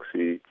an ox.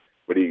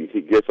 But he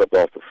gets up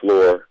off the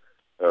floor.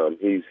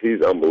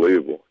 He's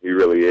unbelievable. He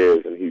really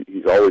is. And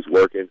he's always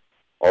working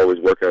on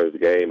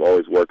his game,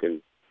 always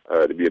working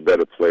to be a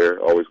better player,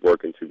 always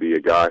working to be a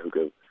guy who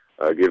can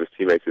give his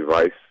teammates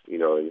advice,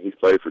 and he's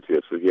played for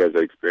Tibbs, so he has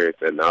that experience,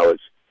 that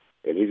knowledge,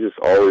 and he's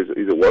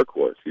a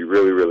workhorse. He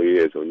really, really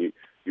is. When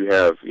you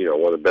have,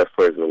 one of the best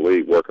players in the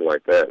league working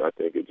like that, I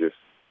think it just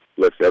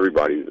lifts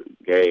everybody's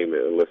game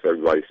and lifts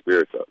everybody's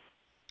spirits up.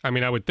 I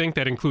mean, I would think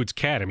that includes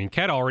Cat. I mean,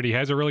 Cat already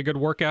has a really good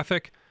work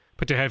ethic,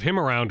 but to have him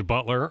around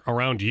Butler,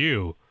 around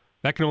you,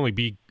 that can only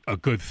be a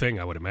good thing,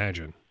 I would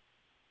imagine.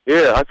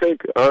 Yeah,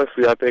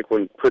 honestly,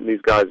 when putting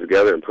these guys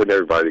together and putting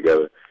everybody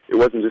together, it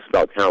wasn't just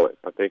about talent.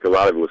 I think a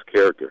lot of it was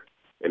character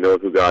and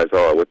knowing who guys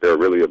are, what they're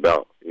really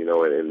about,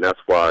 and that's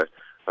why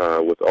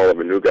with all of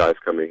the new guys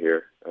coming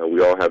here,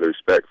 we all have the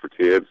respect for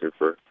Tibbs and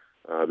for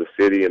the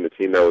city and the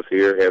team that was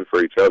here and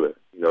for each other,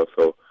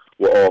 so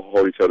we'll all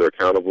hold each other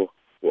accountable.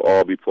 We'll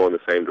all be pulling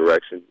the same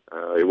direction.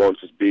 It won't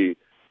just be,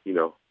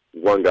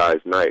 one guy's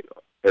night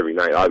every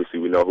night. Obviously,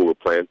 we know who we're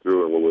playing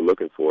through and what we're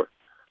looking for.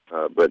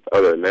 But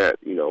other than that,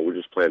 we're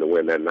just playing to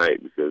win that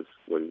night because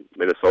when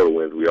Minnesota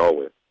wins, we all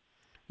win.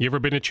 You ever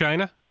been to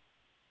China?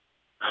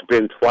 I've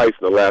been twice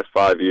in the last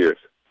 5 years.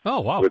 Oh,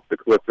 wow. With the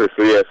Clippers.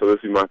 So this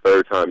is my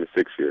 3rd time in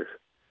 6 years.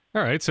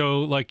 All right.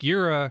 So, like,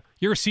 you're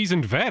a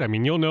seasoned vet. I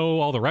mean, you'll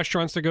know all the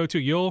restaurants to go to.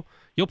 You'll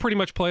pretty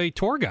much play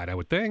tour guide, I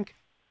would think.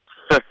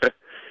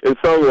 In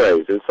some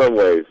ways.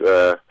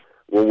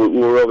 When we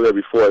were over there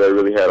before, they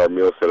really had our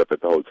meals set up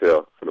at the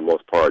hotel for the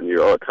most part. And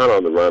you're kind of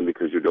on the run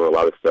because you're doing a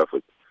lot of stuff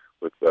with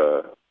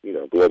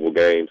global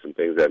games and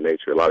things of that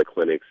nature, a lot of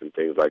clinics and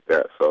things like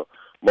that. So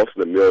most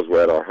of the meals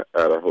were at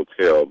our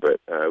hotel, but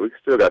we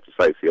still got to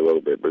sightsee a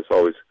little bit, but it's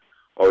always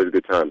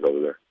good times over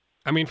there.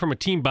 I mean, from a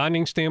team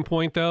bonding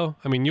standpoint, though,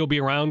 I mean, you'll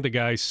be around the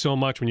guys so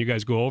much when you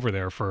guys go over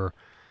there for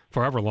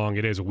however long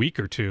it is, a week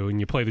or two, and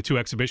you play the 2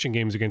 exhibition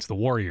games against the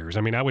Warriors.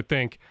 I mean, I would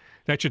think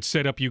that should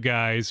set up you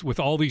guys with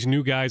all these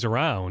new guys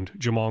around,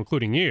 Jamal,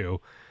 including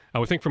you. I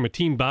would think from a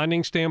team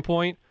bonding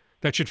standpoint,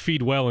 that should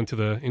feed well into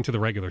the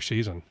regular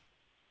season.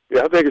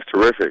 Yeah, I think it's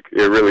terrific.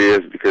 It really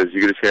is because you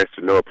get a chance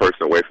to know a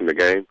person away from the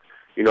game,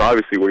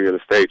 obviously when you're in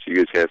the States, you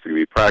get a chance to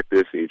be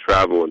practice and you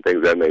travel and things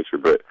of that nature.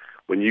 But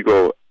when you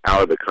go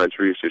out of the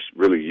country, it's just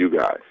really you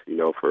guys,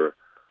 for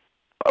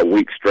a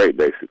week straight,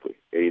 basically.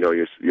 And,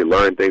 you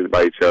learn things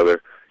about each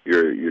other.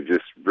 You're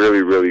just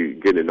really, really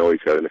getting to know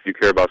each other. And if you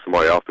care about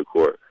somebody off the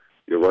court,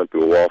 you'll run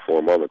through a wall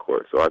for them on the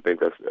court. So I think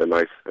that's a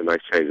nice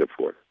change up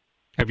for us.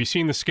 Have you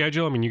seen the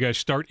schedule? I mean, you guys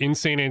start in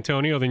San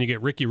Antonio, then you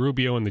get Ricky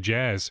Rubio and the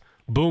Jazz.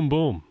 Boom,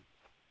 boom.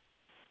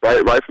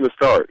 Right from the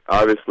start.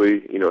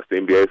 Obviously, it's the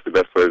NBA, it's the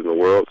best players in the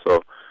world,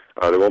 so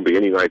there won't be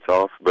any nights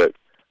off. But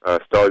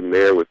starting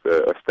there with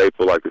a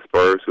staple like the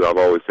Spurs, who I've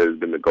always said has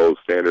been the gold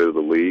standard of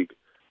the league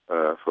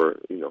for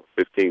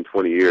 15,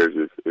 20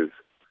 years, is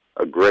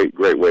a great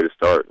way to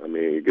start. I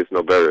mean, it gets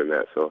no better than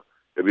that. So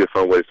it'll be a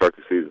fun way to start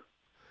the season.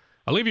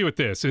 I'll leave you with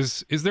this.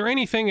 Is there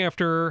anything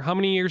after how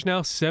many years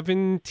now?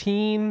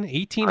 17,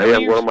 18? I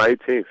am on my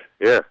 18th,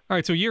 yeah. All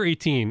right, so you're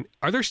 18.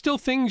 Are there still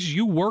things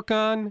you work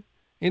on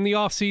in the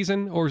off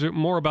season, or is it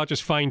more about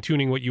just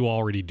fine-tuning what you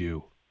already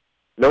do?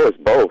 No, it's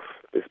both.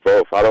 It's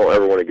both. I don't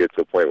ever want to get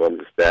to a point where I'm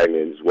just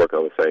stagnant and just working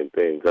on the same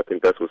things. I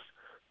think that's what's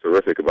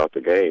terrific about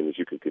the game is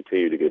you can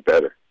continue to get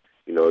better.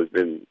 There's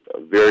been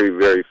very,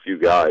 very few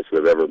guys who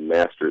have ever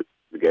mastered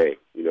the game.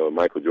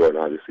 Michael Jordan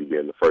obviously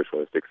being the first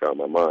one that sticks out in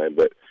my mind,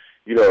 but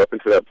up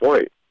until that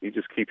point, you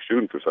just keep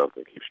shooting for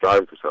something, keep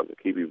striving for something,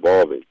 keep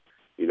evolving.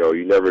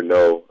 You never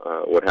know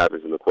what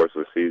happens in the course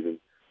of a season.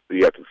 So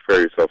you have to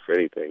prepare yourself for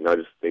anything, not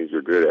just things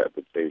you're good at,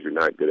 but things you're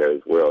not good at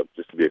as well,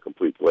 just to be a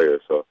complete player.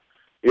 So,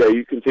 yeah,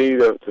 you continue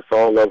to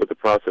fall in love with the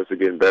process of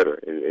getting better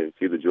and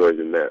see the joys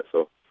in that.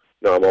 So,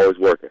 no, I'm always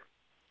working.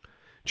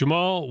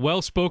 Jamal,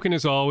 well-spoken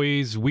as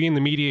always. We in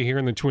the media here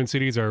in the Twin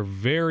Cities are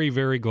very,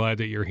 very glad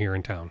that you're here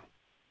in town.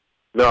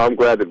 No, I'm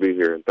glad to be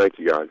here, and thank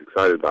you guys.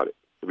 Excited about it.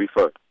 It'll be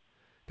fun.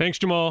 Thanks,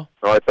 Jamal.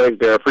 All right, thanks,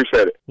 Dan. I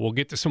appreciate it. We'll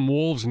get to some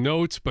Wolves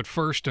notes, but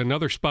first,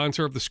 another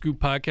sponsor of the Scoop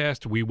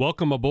Podcast. We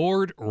welcome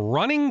aboard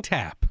Running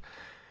Tap.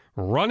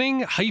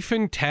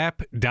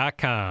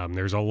 Running-tap.com.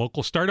 There's a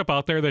local startup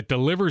out there that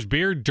delivers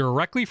beer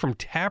directly from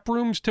tap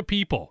rooms to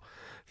people.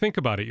 Think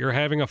about it. You're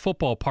having a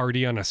football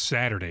party on a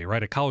Saturday,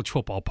 right? A college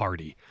football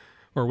party.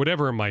 Or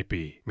whatever it might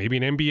be. Maybe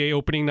an NBA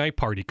opening night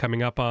party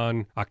coming up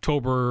on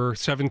October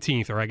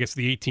 17th, or I guess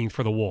the 18th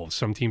for the Wolves.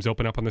 Some teams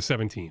open up on the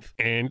 17th.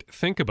 And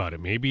think about it.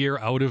 Maybe you're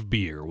out of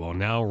beer. Well,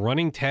 now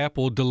Running Tap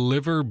will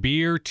deliver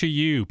beer to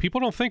you.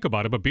 People don't think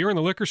about it, but beer in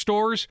the liquor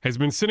stores has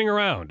been sitting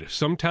around,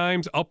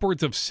 sometimes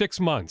upwards of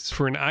 6 months,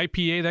 for an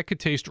IPA that could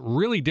taste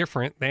really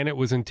different than it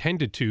was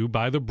intended to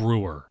by the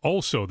brewer.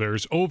 Also,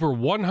 there's over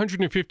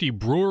 150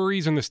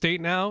 breweries in the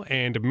state now,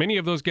 and many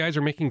of those guys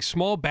are making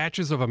small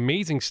batches of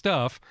amazing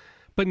stuff.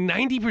 But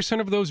 90%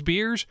 of those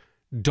beers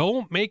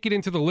don't make it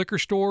into the liquor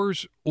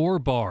stores or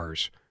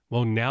bars.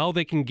 Well, now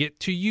they can get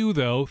to you,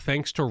 though,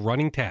 thanks to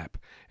Running Tap.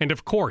 And,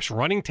 of course,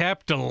 Running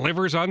Tap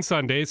delivers on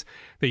Sundays.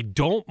 They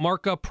don't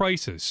mark up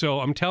prices.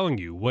 So I'm telling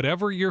you,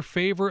 whatever your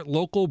favorite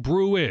local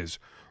brew is,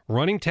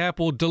 Running Tap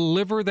will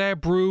deliver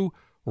that brew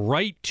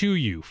right to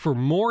you. For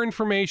more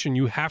information,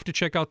 you have to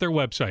check out their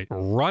website,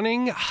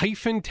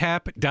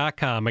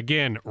 running-tap.com.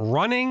 Again,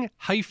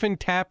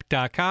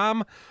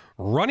 running-tap.com.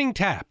 Running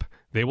Tap.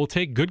 They will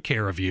take good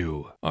care of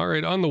you. All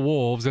right, on the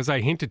Wolves, as I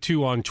hinted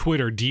to on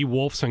Twitter,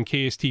 D-Wolfs on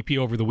KSTP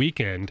over the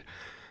weekend,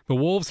 the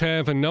Wolves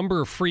have a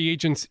number of free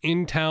agents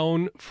in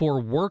town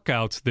for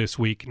workouts this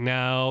week.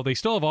 Now, they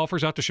still have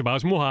offers out to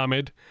Shabazz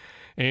Muhammad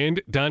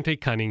and Dante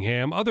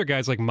Cunningham. Other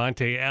guys like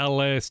Monte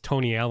Ellis,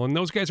 Tony Allen,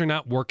 those guys are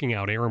not working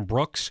out. Aaron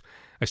Brooks,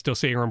 I still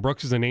say Aaron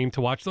Brooks is a name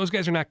to watch. Those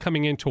guys are not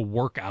coming in to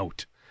work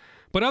out.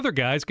 But other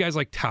guys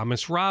like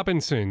Thomas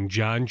Robinson,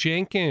 John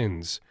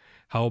Jenkins,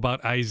 how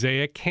about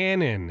Isaiah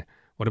Cannon?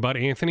 What about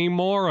Anthony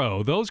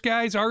Morrow? Those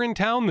guys are in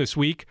town this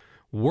week,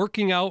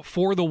 working out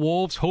for the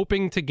Wolves,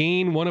 hoping to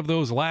gain one of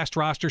those last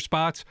roster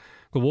spots.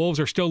 The Wolves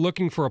are still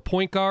looking for a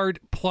point guard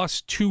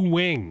plus 2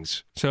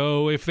 wings.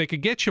 So if they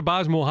could get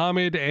Shabazz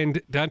Muhammad and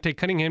Dante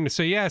Cunningham to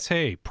say yes,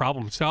 hey,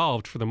 problem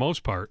solved for the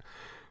most part.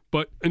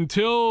 But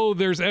until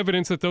there's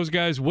evidence that those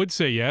guys would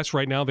say yes,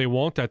 right now they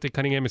won't. Dante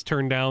Cunningham has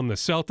turned down the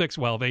Celtics.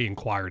 Well, they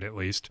inquired at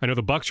least. I know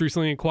the Bucks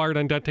recently inquired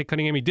on Dante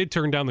Cunningham. He did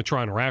turn down the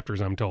Toronto Raptors,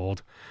 I'm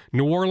told.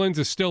 New Orleans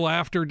is still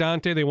after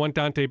Dante. They want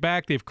Dante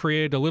back. They've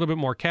created a little bit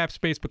more cap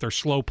space, but they're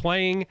slow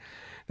playing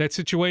that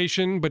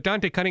situation. But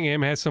Dante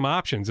Cunningham has some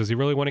options. Does he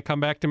really want to come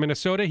back to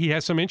Minnesota? He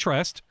has some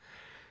interest.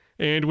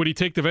 And would he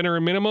take the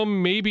veteran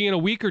minimum? Maybe in a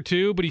week or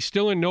two, but he's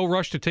still in no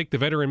rush to take the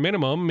veteran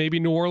minimum. Maybe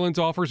New Orleans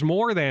offers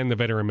more than the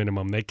veteran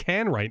minimum. They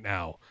can right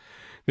now.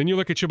 Then you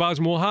look at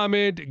Shabazz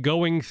Muhammad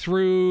going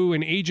through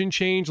an agent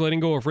change, letting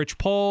go of Rich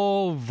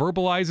Paul,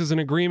 verbalizes an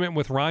agreement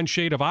with Ron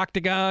Shade of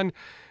Octagon,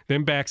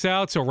 then backs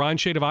out. So Ron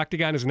Shade of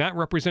Octagon is not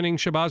representing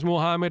Shabazz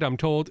Muhammad. I'm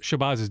told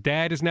Shabazz's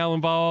dad is now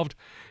involved.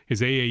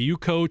 His AAU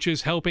coach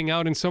is helping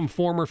out in some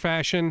form or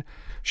fashion.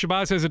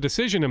 Shabazz has a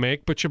decision to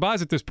make, but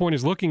Shabazz at this point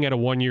is looking at a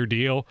 1-year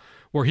deal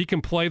where he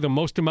can play the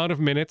most amount of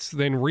minutes,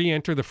 then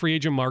re-enter the free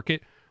agent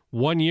market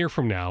 1 year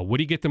from now. Would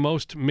he get the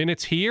most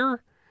minutes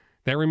here?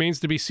 That remains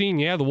to be seen.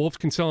 Yeah, the Wolves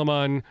can sell him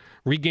on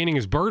regaining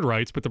his bird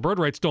rights, but the bird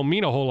rights don't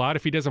mean a whole lot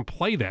if he doesn't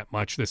play that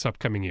much this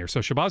upcoming year.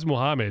 So Shabazz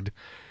Muhammad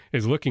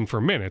is looking for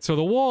minutes. So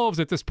the Wolves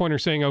at this point are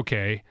saying,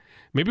 okay,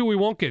 maybe we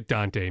won't get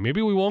Dante.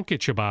 Maybe we won't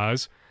get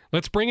Shabazz.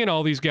 Let's bring in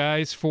all these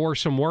guys for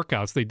some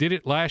workouts. They did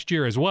it last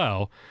year as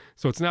well,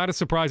 so it's not a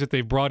surprise that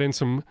they've brought in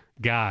some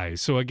guys.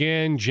 So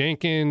again,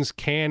 Jenkins,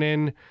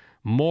 Cannon,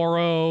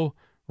 Morrow,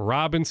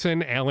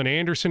 Robinson, Alan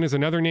Anderson is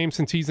another name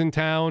since he's in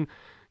town.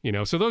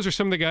 So those are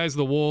some of the guys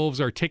the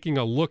Wolves are taking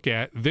a look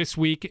at this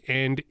week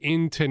and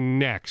into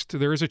next.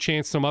 There is a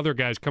chance some other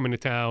guys come into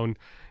town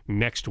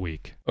next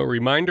week. A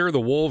reminder,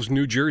 the Wolves'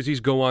 new jerseys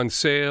go on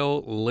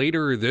sale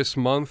later this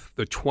month,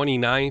 the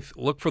 29th.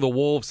 Look for the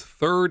Wolves'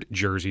 third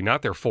jersey,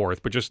 not their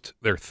fourth, but just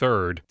their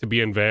third, to be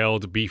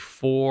unveiled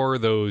before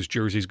those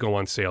jerseys go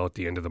on sale at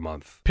the end of the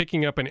month.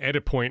 Picking up an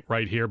edit point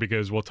right here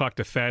because we'll talk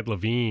to Thad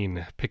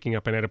Levine, picking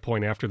up an edit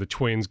point after the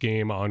Twins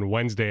game on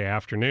Wednesday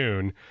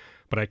afternoon.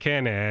 But I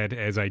can add,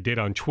 as I did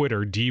on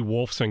Twitter, D.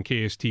 Wolfs on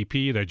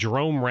KSTP, that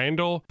Jerome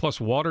Randall plus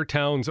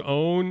Watertown's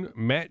own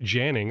Matt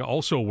Janning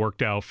also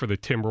worked out for the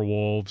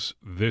Timberwolves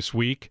this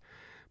week.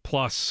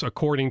 Plus,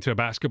 according to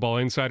Basketball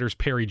Insiders,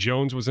 Perry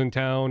Jones was in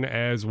town,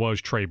 as was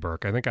Trey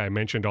Burke. I think I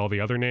mentioned all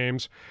the other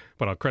names,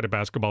 but I'll credit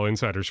Basketball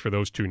Insiders for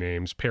those two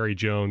names, Perry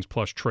Jones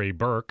plus Trey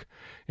Burke.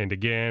 And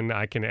again,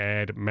 I can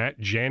add Matt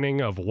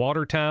Janning of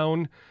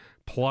Watertown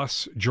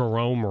plus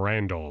Jerome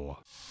Randall.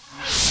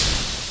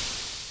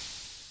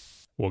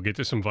 We'll get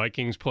to some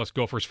Vikings plus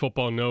Gophers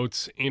football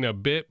notes in a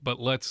bit, but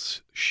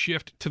let's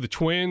shift to the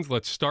Twins.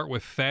 Let's start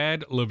with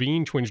Thad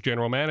Levine, Twins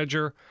general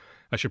manager.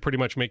 I should pretty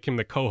much make him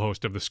the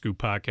co-host of the Scoop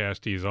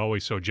podcast. He is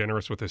always so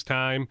generous with his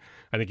time.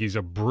 I think he's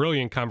a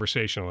brilliant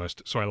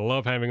conversationalist, so I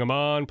love having him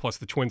on. Plus,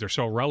 the Twins are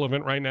so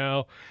relevant right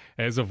now.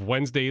 As of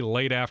Wednesday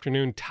late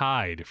afternoon,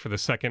 tied for the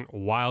second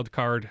wild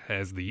card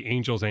as the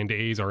Angels and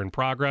A's are in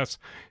progress.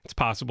 It's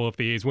possible if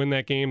the A's win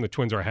that game, the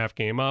Twins are a half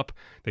game up.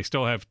 They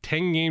still have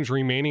 10 games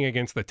remaining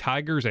against the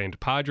Tigers and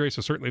Padres,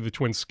 so certainly the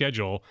Twins'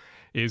 schedule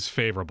is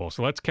favorable.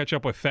 So let's catch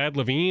up with Thad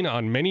Levine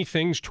on many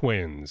things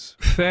Twins.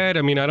 Thad,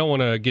 I don't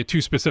want to get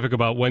too specific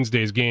about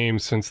Wednesday's game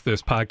since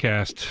this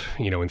podcast,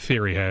 in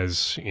theory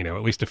has,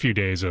 at least a few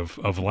days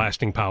of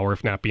lasting power,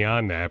 if not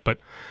beyond that.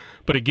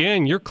 But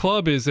again, your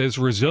club is as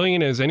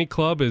resilient as any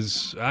club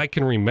as I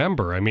can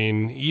remember.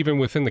 Even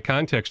within the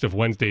context of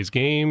Wednesday's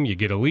game, you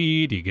get a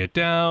lead, you get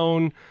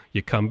down,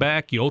 you come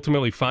back, you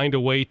ultimately find a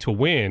way to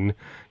win.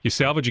 You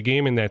salvage a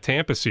game in that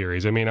Tampa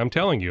series. I'm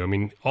telling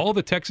you, all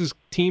the Texas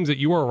teams that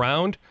you were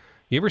around,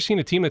 you ever seen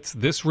a team that's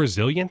this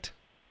resilient?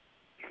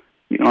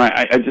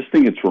 I just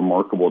think it's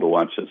remarkable to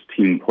watch this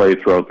team play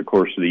throughout the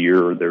course of the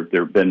year. There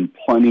have been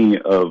plenty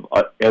of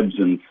ebbs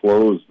and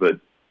flows, but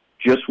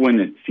just when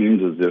it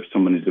seems as if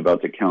somebody's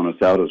about to count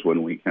us out is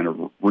when we kind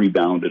of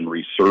rebound and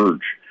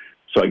resurge.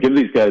 So I give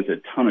these guys a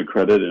ton of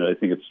credit, and I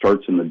think it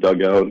starts in the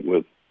dugout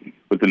with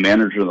the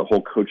manager, the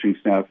whole coaching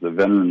staff, the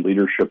veteran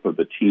leadership of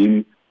the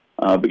team.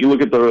 But you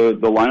look at the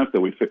lineup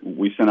that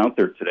we sent out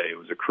there today. It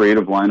was a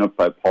creative lineup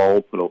by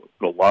Paul, put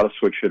a lot of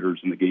switch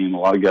hitters in the game, a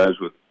lot of guys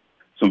with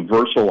some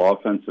versatile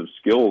offensive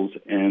skills,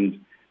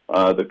 and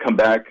the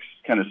comebacks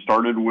kind of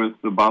started with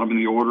the bottom of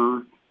the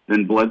order,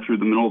 then bled through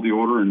the middle of the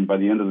order, and by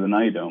the end of the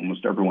night,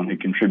 almost everyone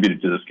had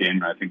contributed to this game,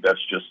 and I think that's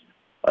just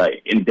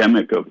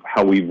endemic of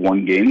how we've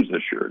won games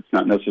this year. It's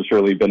not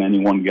necessarily been any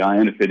one guy,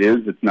 and if it is,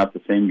 it's not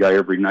the same guy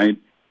every night.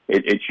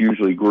 It's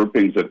usually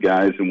groupings of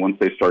guys, and once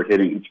they start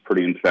hitting, it's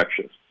pretty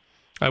infectious.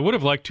 I would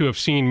have liked to have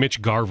seen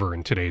Mitch Garver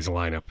in today's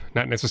lineup,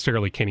 not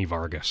necessarily Kenny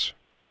Vargas.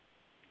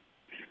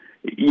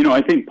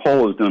 I think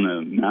Paul has done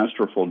a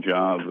masterful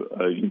job,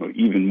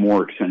 even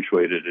more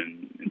accentuated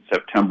in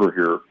September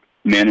here,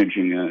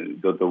 managing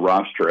the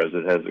roster as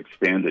it has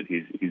expanded.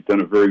 He's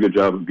done a very good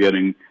job of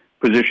getting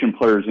position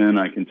players in.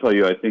 I can tell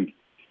you, I think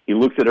he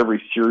looks at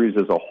every series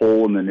as a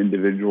whole and then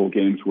individual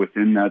games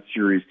within that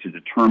series to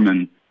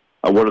determine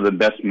what are the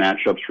best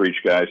matchups for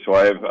each guy. So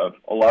I have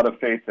a lot of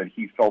faith that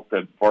he felt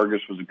that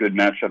Vargas was a good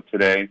matchup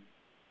today,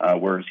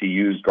 whereas he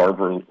used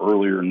Garver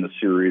earlier in the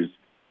series.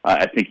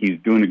 I think he's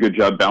doing a good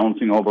job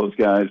balancing all those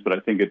guys, but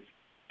I think it's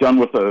done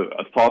with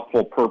a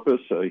thoughtful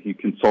purpose. He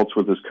consults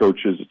with his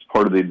coaches. It's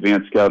part of the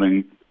advanced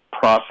scouting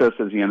process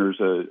as he enters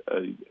a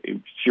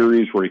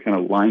series where he kind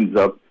of lines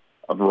up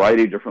a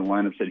variety of different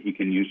lineups that he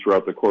can use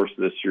throughout the course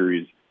of this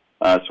series.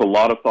 So a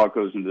lot of thought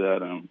goes into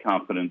that, and I'm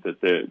confident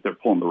that they're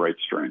pulling the right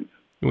strings.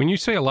 When you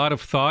say a lot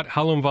of thought,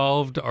 how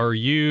involved are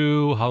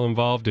you? How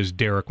involved is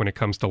Derek when it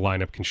comes to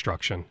lineup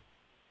construction?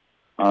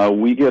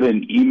 We get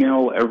an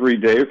email every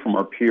day from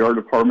our PR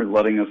department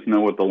letting us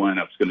know what the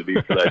lineup's going to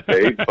be for that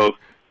day,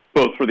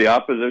 both for the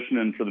opposition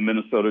and for the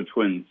Minnesota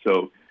Twins.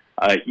 So,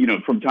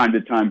 from time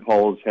to time,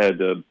 Paul has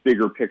had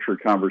bigger picture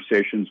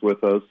conversations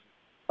with us.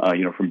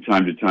 From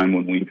time to time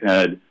when we've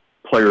had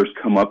players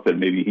come up that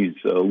maybe he's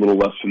a little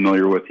less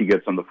familiar with, he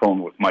gets on the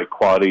phone with Mike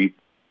Quaddy,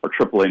 our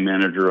AAA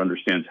manager,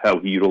 understands how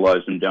he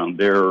utilized him down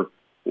there,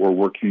 or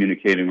we're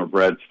communicating, or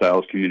Brad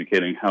Stiles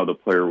communicating how the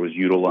player was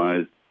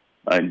utilized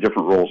in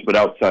different roles. But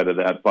outside of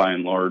that, by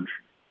and large,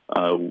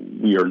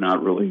 we are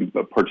not really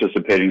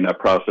participating in that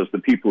process. The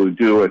people who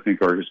do, I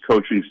think, are his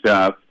coaching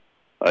staff.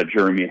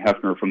 Jeremy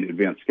Hefner, from the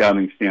advanced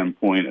scouting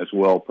standpoint, as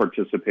well,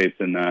 participates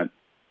in that.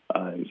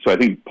 So I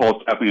think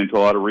Paul's tapping into a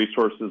lot of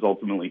resources.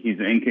 Ultimately, he's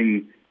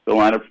inking the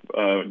lineup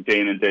day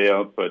in and day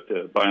out, but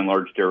by and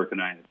large, Derek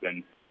and I have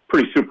been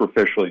pretty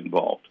superficially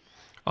involved.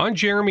 On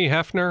Jeremy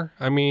Hefner,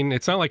 I mean,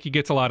 it's not like he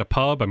gets a lot of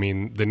pub. I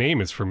mean, the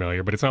name is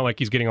familiar, but it's not like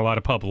he's getting a lot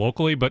of pub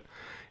locally. But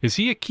is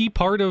he a key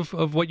part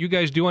of what you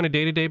guys do on a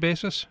day-to-day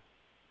basis?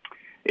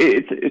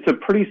 It's a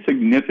pretty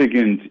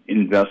significant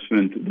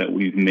investment that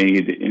we've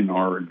made in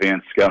our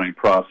advanced scouting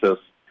process.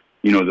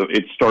 You know,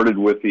 it started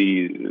with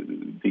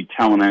the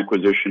talent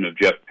acquisition of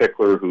Jeff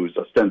Pickler, who's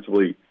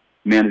ostensibly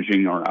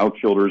managing our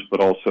outfielders, but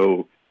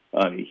also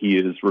he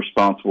is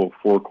responsible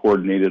for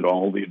coordinated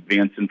all the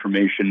advanced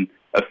information,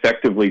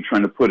 effectively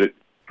trying to put it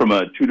from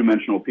a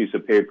two-dimensional piece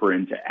of paper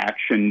into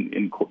action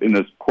in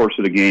the course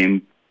of the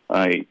game.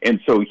 And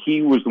so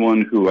he was the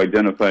one who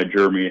identified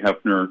Jeremy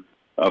Hefner,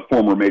 a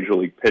former Major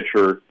League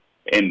pitcher,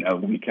 and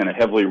we kind of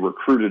heavily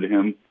recruited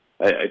him.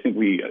 I think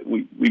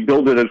we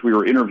built it as we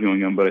were interviewing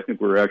him, but I think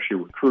we were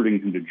actually recruiting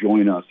him to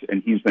join us,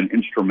 and he's been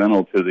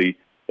instrumental to the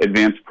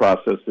advanced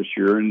process this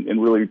year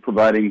and really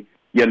providing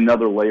yet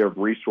another layer of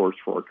resource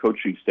for our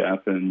coaching staff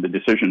and the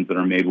decisions that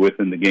are made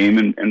within the game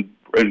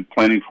and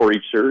planning for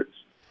each series.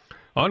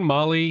 On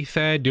Molly,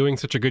 Thad doing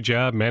such a good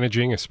job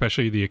managing,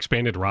 especially the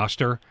expanded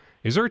roster,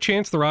 is there a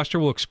chance the roster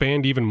will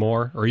expand even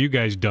more, or are you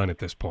guys done at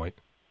this point?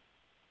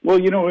 Well,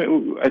 you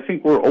know, I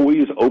think we're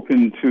always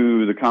open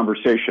to the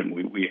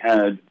conversation. We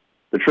had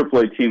the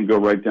AAA team go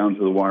right down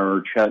to the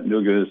wire.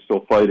 Chattanooga is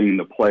still fighting in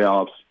the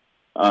playoffs.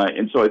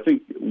 And so I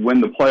think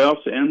when the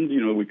playoffs end,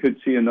 you know, we could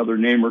see another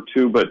name or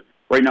two. But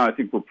right now I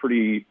think we're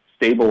pretty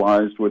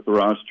stabilized with the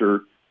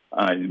roster.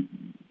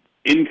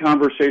 In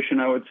conversation,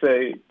 I would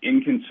say,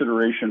 in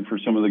consideration for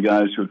some of the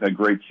guys who have had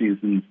great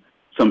seasons,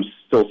 some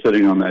still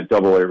sitting on that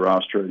AA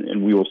roster,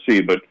 and we will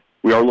see. But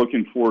we are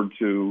looking forward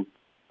to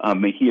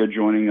Mejia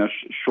joining us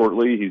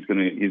shortly. He's going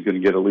to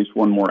get at least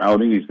one more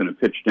outing. He's going to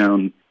pitch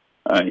down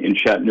in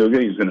Chattanooga.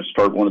 He's going to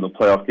start one of the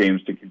playoff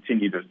games to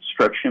continue to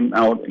stretch him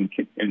out and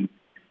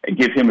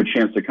give him a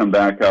chance to come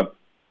back up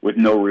with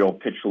no real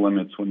pitch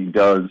limits when he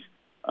does.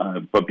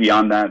 But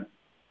beyond that,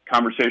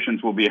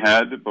 conversations will be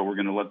had, but we're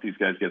going to let these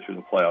guys get through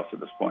the playoffs at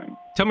this point.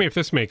 Tell me if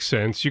this makes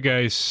sense. You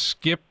guys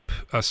skip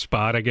a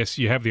spot. I guess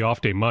you have the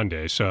off day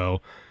Monday,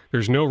 so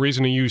there's no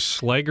reason to use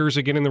Slegers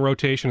again in the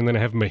rotation and then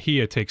have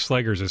Mejia take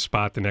Slegers'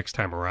 spot the next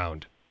time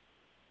around.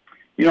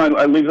 You know,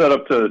 I leave that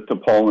up to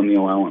Paul and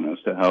Neil Allen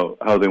as to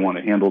how they want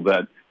to handle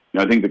that. You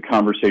know, I think the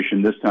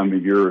conversation this time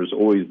of year is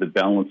always the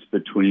balance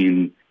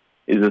between,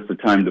 is this the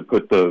time to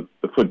put the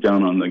foot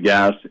down on the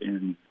gas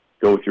and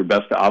go with your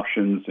best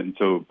options, and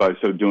so by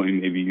so doing,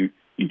 maybe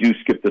you do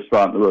skip the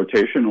spot in the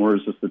rotation, or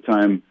is this the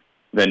time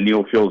that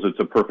Neil feels it's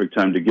a perfect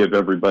time to give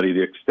everybody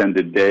the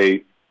extended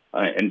day,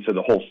 and so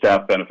the whole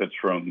staff benefits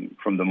from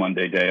the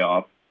Monday day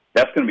off?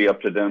 That's going to be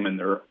up to them and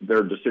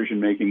their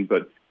decision-making,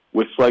 but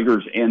with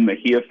Slegers and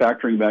Mejia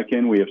factoring back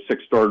in, we have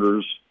 6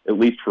 starters, at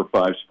least for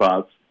 5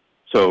 spots.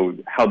 So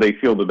how they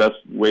feel the best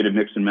way to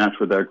mix and match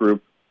with that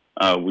group,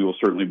 we will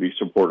certainly be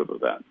supportive of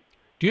that.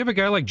 Do you have a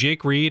guy like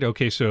Jake Reed?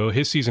 Okay, so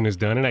his season is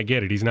done, and I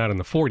get it. He's not in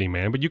the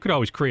 40-man, but you could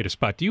always create a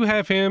spot. Do you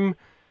have him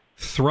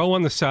throw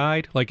on the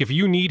side? Like, if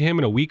you need him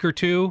in a week or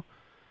two,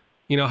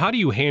 you know, how do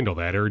you handle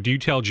that? Or do you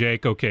tell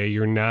Jake, okay,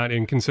 you're not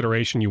in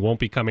consideration, you won't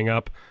be coming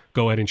up,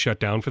 go ahead and shut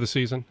down for the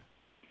season?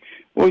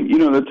 Well, you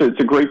know, it's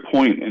a great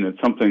point, and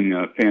it's something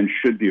fans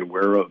should be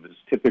aware of, is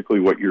typically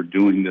what you're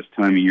doing this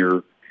time of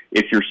year,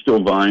 if you're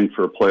still vying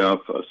for a playoff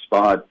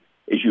spot,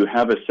 is you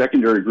have a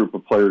secondary group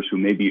of players who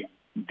maybe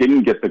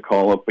didn't get the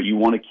call-up, but you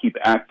want to keep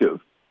active.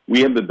 We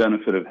have the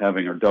benefit of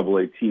having our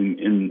AA team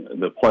in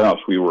the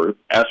playoffs. We were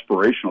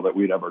aspirational that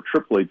we'd have our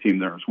AAA team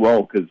there as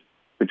well, because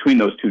between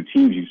those two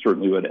teams, you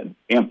certainly would have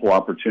ample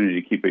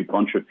opportunity to keep a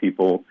bunch of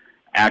people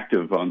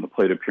active on the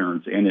plate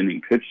appearance and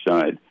inning pitch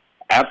side.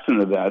 Absent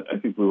of that, I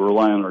think we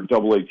rely on our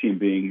AA team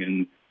being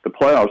in the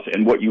playoffs,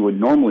 and what you would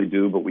normally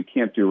do, but we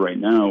can't do right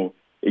now,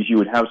 is you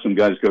would have some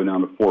guys go down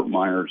to Fort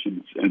Myers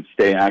and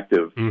stay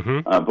active.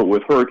 Mm-hmm. But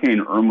with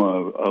Hurricane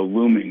Irma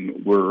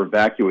looming, we're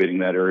evacuating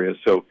that area.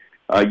 So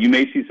you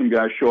may see some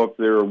guys show up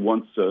there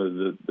once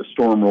the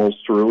storm rolls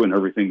through and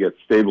everything gets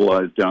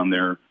stabilized down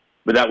there.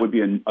 But that would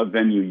be a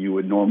venue you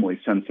would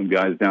normally send some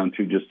guys down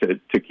to just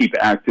to keep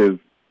active,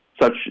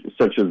 such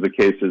as the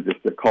case as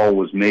if the call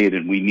was made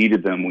and we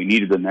needed them, we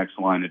needed the next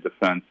line of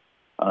defense,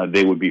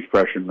 they would be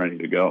fresh and ready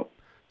to go.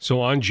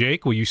 So on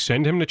Jake, will you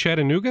send him to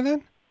Chattanooga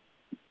then?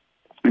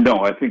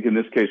 No, I think in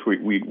this case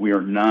we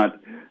are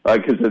not,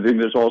 because I think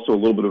there's also a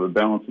little bit of a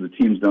balance of the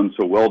team's done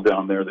so well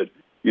down there that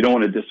you don't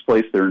want to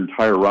displace their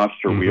entire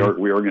roster.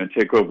 Mm-hmm. We are going to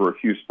take over a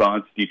few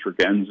spots.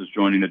 Dietrich Enns is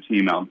joining the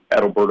team.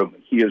 Adalberto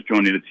Mejia is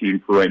joining the team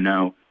for right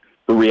now.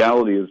 The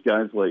reality is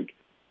guys like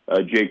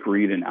Jake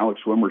Reed and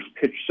Alex Wimmers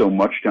pitch so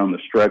much down the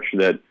stretch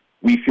that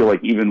we feel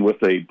like even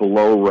with a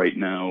blow right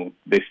now,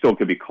 they still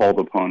could be called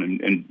upon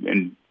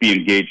and be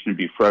engaged and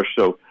be fresh.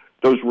 So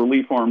those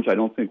relief arms, I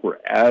don't think we're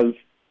as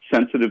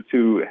sensitive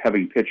to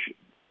having pitch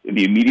in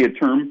the immediate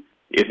term.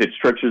 If it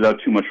stretches out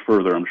too much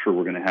further, I'm sure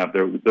we're going to have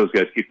those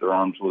guys keep their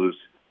arms loose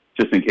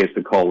just in case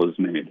the call is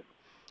made.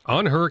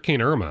 On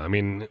Hurricane Irma, I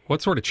mean,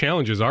 what sort of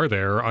challenges are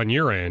there on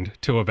your end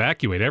to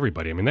evacuate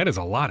everybody? I mean, that is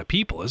a lot of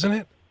people, isn't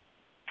it?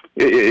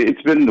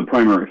 It's been the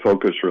primary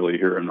focus really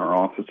here in our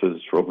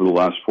offices for over the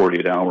last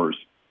 48 hours.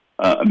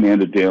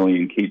 Amanda Daly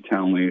and Kate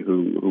Townley,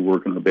 who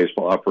work in the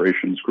baseball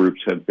operations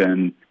groups, have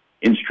been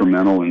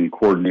instrumental in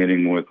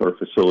coordinating with our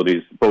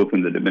facilities, both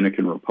in the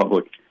Dominican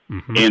Republic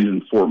and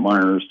in Fort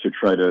Myers, to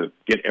try to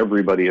get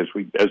everybody as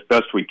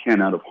best we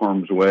can out of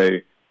harm's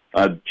way.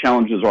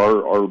 Challenges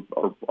are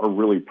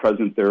really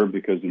present there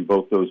because in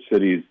both those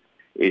cities,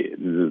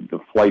 the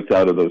flights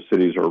out of those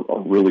cities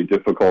are really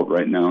difficult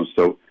right now.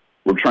 So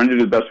we're trying to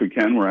do the best we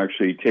can. We're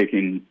actually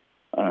taking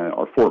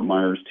our Fort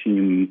Myers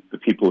team, the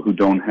people who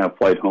don't have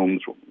flight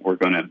homes, we're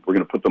going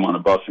to put them on a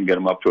bus and get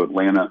them up to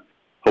Atlanta,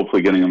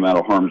 hopefully getting them out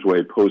of harm's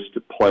way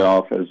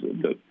post-playoff, as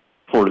the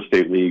Florida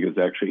State League is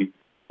actually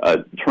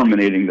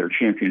terminating their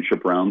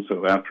championship round.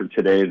 So after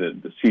today,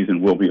 the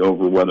season will be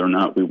over whether or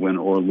not we win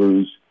or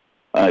lose.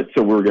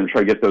 So we're going to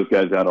try to get those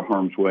guys out of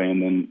harm's way.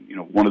 And then,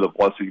 one of the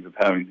blessings of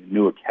having the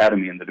new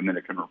academy in the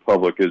Dominican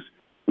Republic is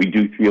we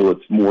do feel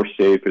it's more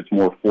safe, it's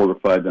more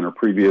fortified than our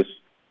previous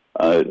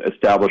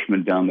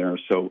establishment down there.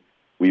 So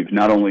we've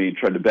not only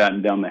tried to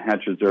batten down the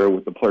hatches there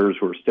with the players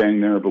who are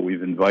staying there, but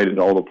we've invited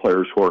all the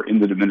players who are in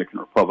the Dominican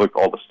Republic,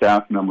 all the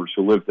staff members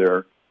who live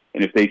there.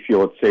 And if they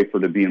feel it's safer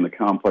to be in the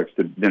complex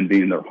than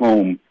be in their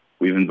home,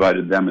 we've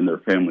invited them and their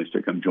families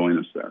to come join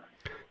us there.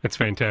 That's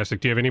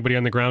fantastic. Do you have anybody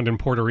on the ground in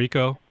Puerto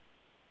Rico?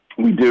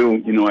 We do.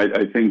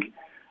 I think,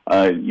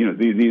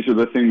 these are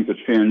the things that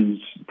fans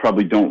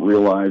probably don't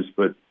realize,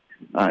 but,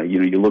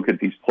 you look at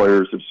these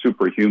players as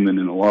superhuman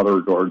in a lot of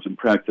regards. In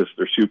practice,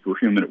 they're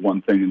superhuman at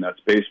one thing, and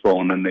that's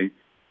baseball, and then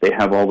they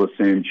have all the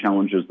same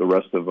challenges the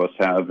rest of us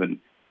have. And,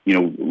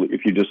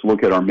 if you just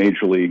look at our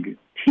major league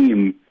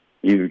team,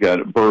 you've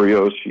got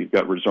Burrios, you've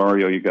got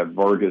Rosario, you've got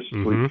Vargas,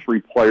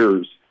 three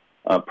players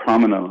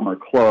prominent on our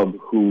club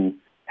who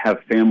have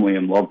family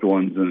and loved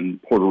ones in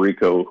Puerto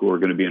Rico who are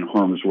going to be in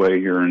harm's way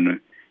here in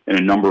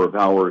a number of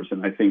hours.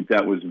 And I think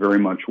that was very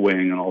much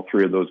weighing on all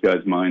three of those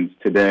guys' minds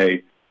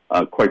today.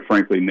 Quite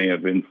frankly, may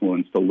have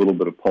influenced a little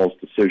bit of Paul's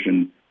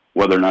decision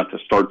whether or not to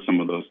start some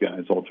of those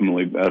guys,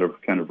 ultimately out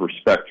of kind of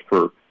respect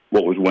for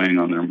what was weighing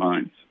on their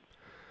minds.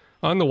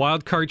 On the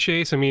wild card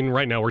chase, I mean,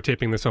 right now we're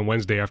taping this on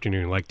Wednesday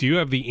afternoon. Like, do you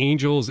have the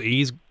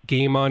Angels-A's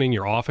game on in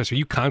your office? Are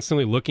you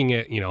constantly looking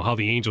at, how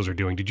the Angels are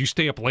doing? Did you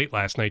stay up late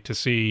last night to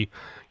see,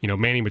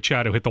 Manny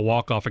Machado hit the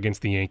walk-off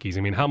against the Yankees?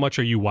 I mean, how much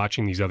are you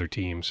watching these other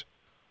teams?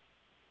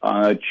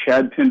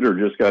 Chad Pinder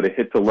just got a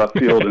hit to left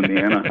field in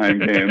the Anaheim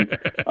game,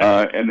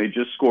 and they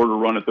just scored a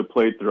run at the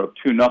plate. They're up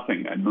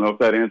 2-0. I don't know if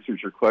that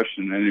answers your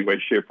question in any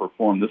way, shape, or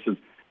form.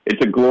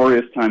 It's a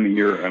glorious time of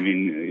year. I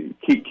mean,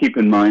 keep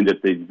in mind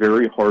at the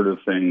very heart of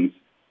things,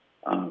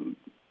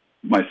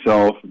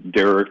 myself,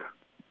 Derek,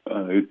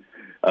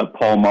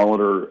 Paul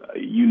Molitor,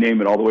 you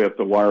name it, all the way up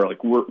the wire.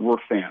 Like we're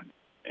fans,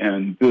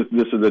 and this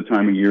is the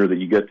time of year that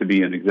you get to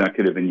be an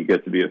executive and you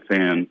get to be a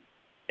fan.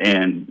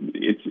 And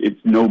it's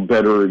no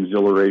better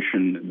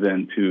exhilaration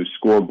than to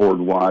scoreboard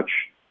watch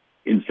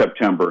in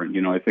September.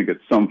 And, I think at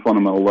some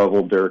fundamental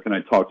level, Derek and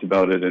I talked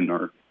about it in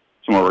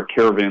some of our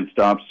caravan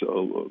stops a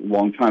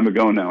long time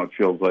ago now, it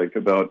feels like,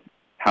 about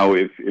how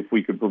if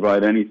we could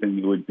provide anything,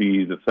 it would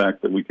be the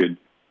fact that we could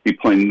be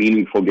playing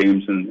meaningful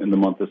games in the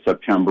month of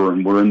September.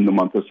 And we're in the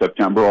month of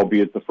September,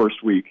 albeit the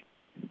first week.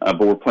 But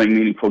we're playing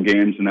meaningful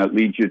games, and that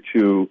leads you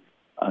to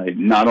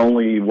not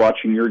only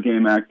watching your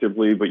game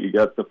actively, but you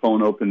got the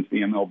phone open to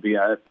the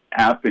MLB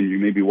app, and you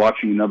may be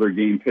watching another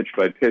game pitch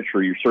by pitch,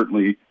 or you're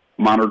certainly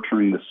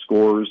monitoring the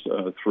scores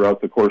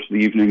throughout the course of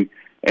the evening.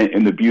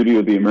 And the beauty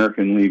of the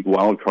American League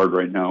wild card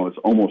right now is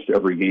almost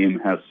every game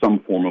has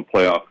some form of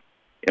playoff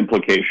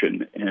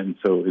implication. And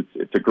so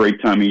it's a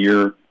great time of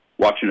year,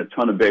 watching a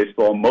ton of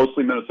baseball,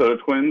 mostly Minnesota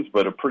Twins,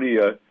 but a pretty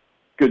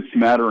good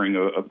smattering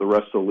of the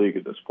rest of the league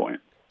at this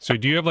point. So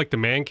do you have like the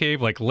man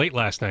cave? Like late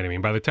last night, I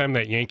mean, by the time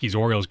that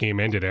Yankees-Orioles game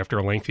ended after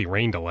a lengthy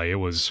rain delay, it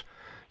was,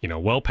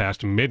 well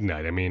past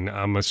midnight. I mean,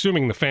 I'm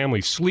assuming the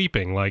family's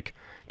sleeping. Like,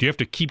 do you have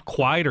to keep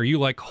quiet? Are you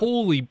like,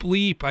 holy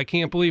bleep, I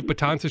can't believe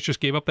Betances just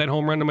gave up that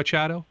home run to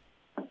Machado?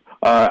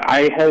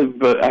 I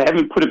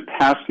haven't put it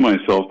past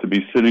myself to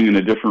be sitting in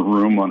a different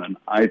room on an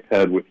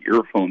iPad with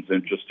earphones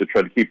in just to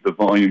try to keep the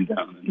volume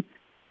down. And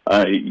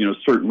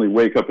certainly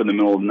wake up in the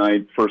middle of the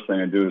night. First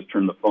thing I do is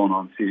turn the phone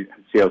on, see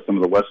how some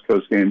of the West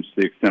Coast games,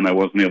 to the extent I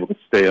wasn't able to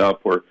stay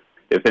up, or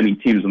if any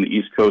teams on the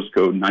East Coast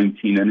go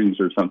 19 innings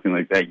or something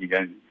like that, you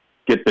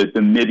get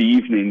the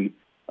mid-evening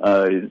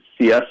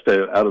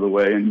siesta out of the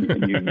way,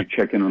 and you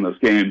check in on those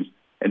games.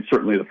 And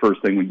certainly the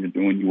first thing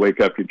when you wake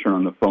up, you turn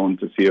on the phone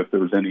to see if there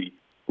was any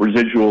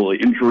residual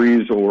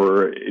injuries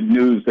or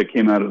news that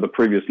came out of the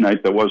previous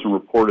night that wasn't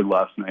reported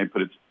last night.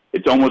 But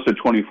it's almost a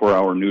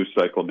 24-hour news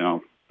cycle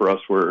now for us,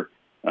 where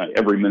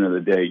every minute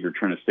of the day you're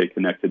trying to stay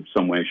connected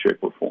some way, shape,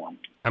 or form.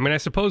 I mean, I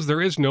suppose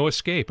there is no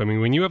escape. I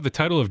mean, when you have the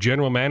title of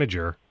general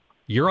manager,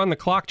 you're on the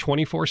clock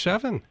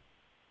 24/7.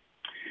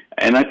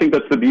 And I think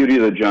that's the beauty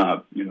of the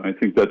job. I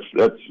think that's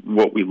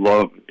what we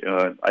love.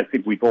 I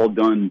think we've all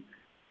done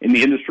in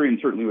the industry, and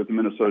certainly with the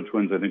Minnesota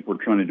Twins, I think we're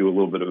trying to do a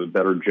little bit of a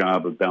better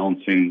job of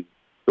balancing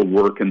the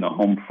work and the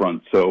home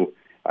front. So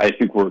I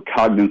think we're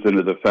cognizant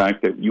of the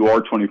fact that you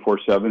are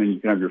 24/7 and you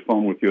can have your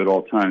phone with you at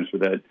all times,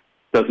 but that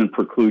doesn't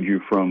preclude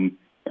you from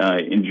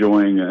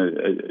enjoying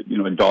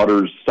a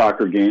daughter's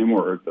soccer game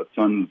or a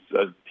son's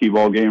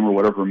t-ball game or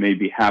whatever may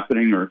be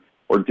happening,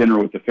 or dinner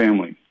with the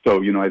family.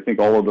 So, I think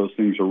all of those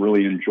things are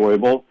really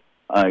enjoyable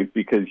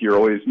because you're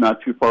always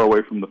not too far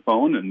away from the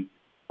phone, and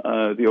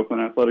the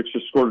Oakland Athletics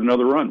just scored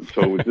another run.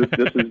 So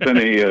this has been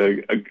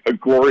a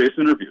glorious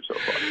interview so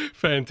far.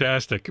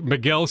 Fantastic.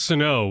 Miguel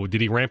Sano, did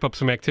he ramp up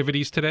some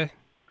activities today?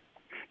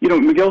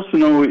 Miguel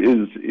Sano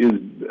is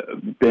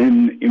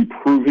been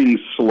improving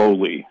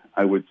slowly,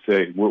 I would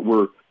say.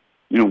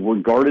 We're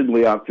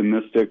guardedly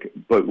optimistic,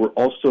 but we're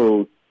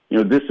also,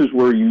 this is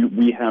where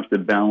we have to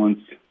balance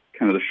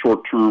kind of the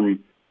short-term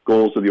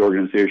goals of the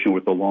organization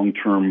with the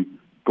long-term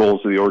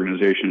goals of the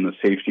organization and the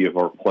safety of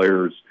our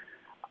players.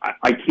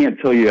 I can't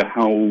tell you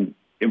how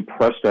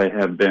impressed I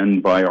have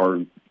been by our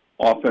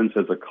offense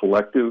as a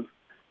collective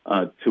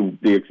to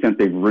the extent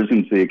they've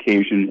risen to the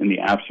occasion in the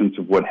absence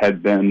of what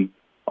had been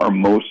our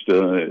most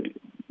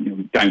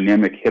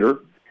dynamic hitter.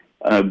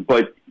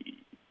 But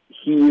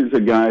he is a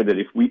guy that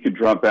if we could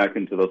drop back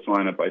into this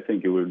lineup, I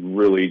think it would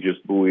really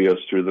just buoy us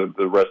through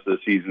the rest of the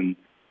season.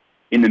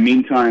 In the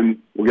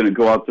meantime, we're going to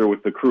go out there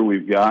with the crew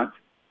we've got,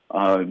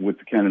 with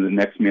kind of the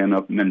next man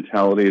up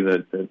mentality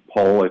that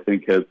Paul, I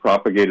think, has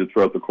propagated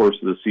throughout the course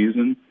of the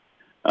season.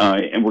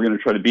 And we're going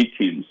to try to beat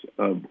teams.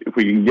 If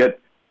we can get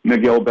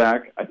Miguel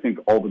back, I think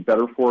all the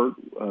better for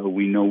it.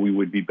 We know we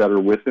would be better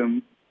with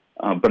him.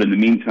 But in the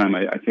meantime,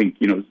 I think,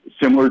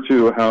 similar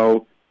to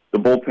how the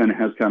bullpen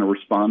has kind of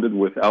responded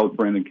without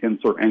Brandon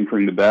Kinsler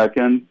anchoring the back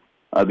end,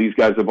 these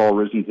guys have all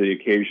risen to the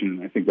occasion,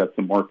 and I think that's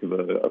the mark of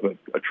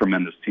a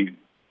tremendous team.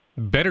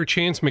 Better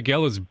chance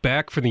Miguel is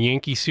back for the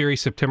Yankee series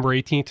September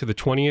 18th to the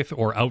 20th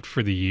or out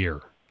for the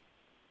year?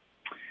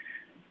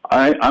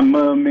 I'm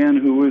a man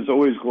who is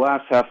always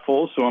glass half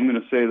full, so I'm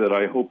going to say that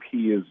I hope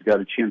he has got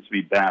a chance to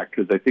be back,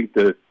 because I think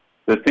the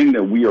thing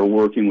that we are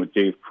working with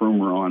Dave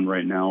Krumer on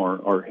right now,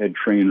 our head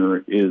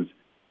trainer, is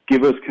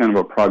give us kind of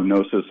a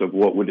prognosis of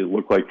what would it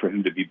look like for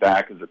him to be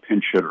back as a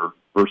pinch hitter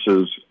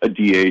versus a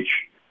DH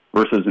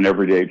versus an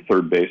everyday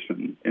third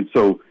baseman. And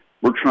so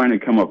we're trying to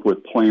come up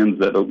with plans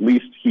that at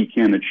least he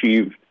can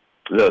achieve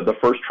the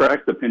first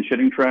track, the pinch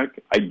hitting track,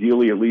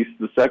 ideally at least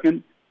the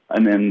second,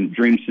 and then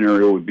dream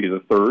scenario would be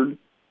the third.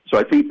 So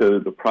I think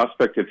the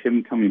prospect of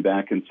him coming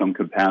back in some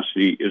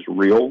capacity is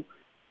real.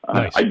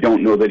 Nice. I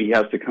don't know that he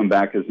has to come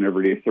back as an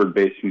everyday third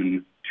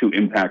baseman to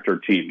impact our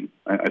team.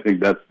 I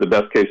think that's the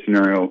best case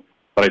scenario,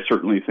 but I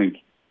certainly think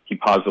he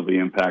positively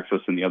impacts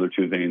us in the other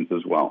two veins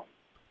as well.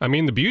 I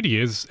mean, the beauty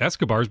is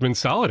Escobar's been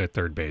solid at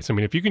third base. I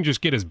mean, if you can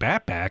just get his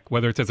bat back,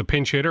 whether it's as a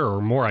pinch hitter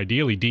or more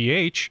ideally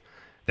DH,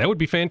 that would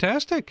be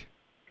fantastic.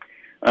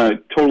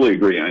 Totally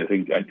agree. I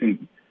think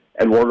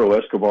Eduardo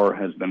Escobar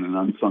has been an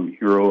unsung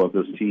hero of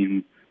this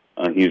team.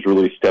 He's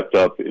really stepped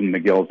up in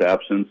Miguel's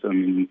absence. I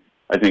mean,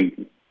 I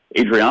think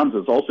Adrian's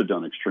has also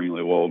done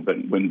extremely well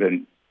when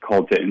been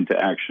called into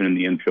action in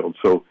the infield.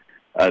 So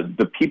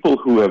the people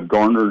who have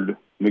garnered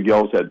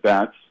Miguel's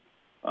at-bats,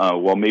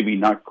 while maybe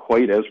not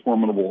quite as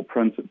formidable a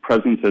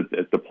presence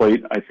at the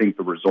plate, I think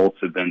the results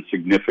have been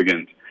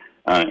significant,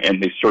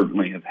 and they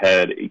certainly have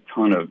had a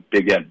ton of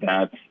big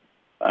at-bats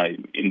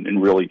in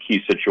really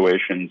key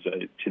situations,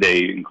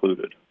 today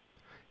included.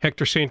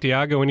 Hector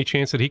Santiago, any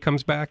chance that he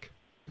comes back?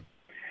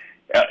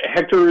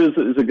 Hector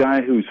is a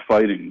guy who's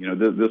fighting.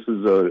 This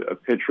is a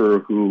pitcher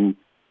who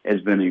has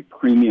been a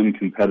premium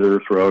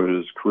competitor throughout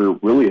his career,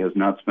 really has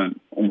not spent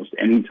almost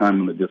any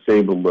time on the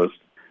disabled list.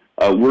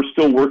 We're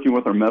still working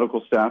with our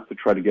medical staff to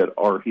try to get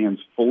our hands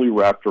fully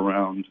wrapped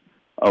around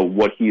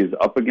what he is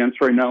up against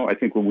right now. I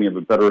think when we have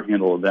a better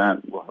handle of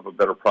that, we'll have a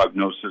better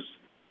prognosis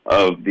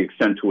of the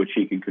extent to which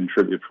he can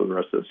contribute for the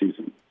rest of the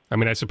season. I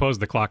mean, I suppose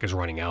the clock is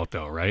running out,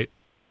 though, right?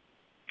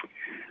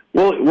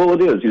 Well,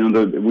 it is.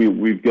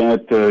 We've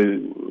got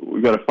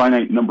a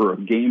finite number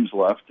of games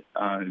left.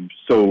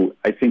 So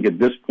I think at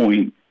this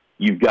point,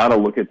 you've got to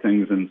look at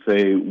things and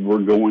say we're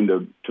going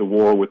to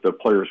war with the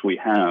players we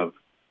have.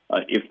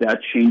 If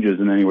that changes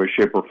in any way,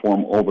 shape, or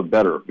form, all the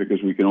better,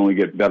 because we can only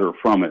get better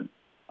from it.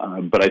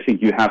 But I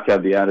think you have to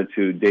have the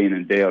attitude day in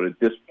and day out at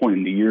this point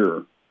in the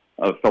year,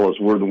 fellas,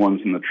 we're the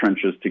ones in the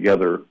trenches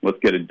together. Let's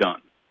get it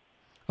done.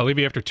 I'll leave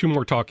you after two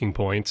more talking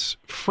points.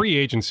 Free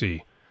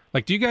agency.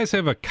 Do you guys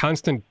have a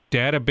constant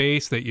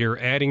database that you're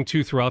adding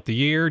to throughout the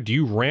year? Do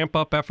you ramp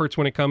up efforts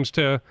when it comes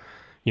to,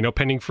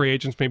 pending free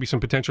agents, maybe some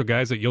potential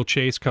guys that you'll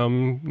chase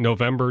come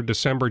November,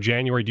 December,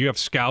 January? Do you have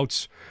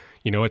scouts,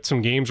 at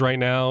some games right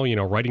now,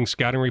 writing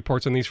scouting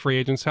reports on these free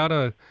agents? How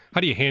do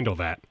you handle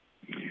that?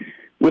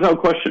 Without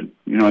question.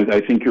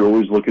 I think you're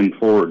always looking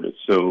forward.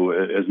 So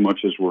as much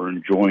as we're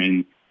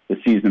enjoying the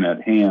season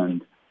at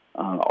hand,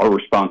 our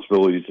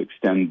responsibilities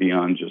extend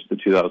beyond just the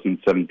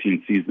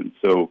 2017 season.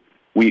 So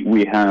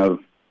we have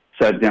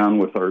sat down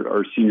with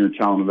our senior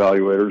talent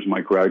evaluators,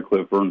 Mike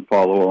Radcliffe, Vern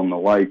Followill, and the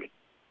like,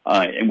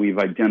 and we've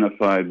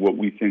identified what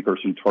we think are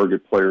some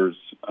target players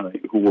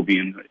who will be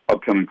in the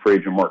upcoming free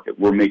agent market.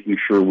 We're making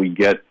sure we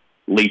get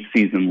late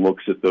season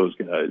looks at those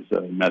guys.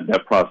 And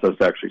that process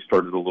actually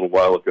started a little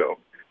while ago.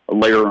 A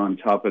layer on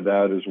top of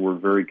that is we're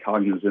very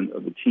cognizant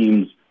of the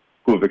teams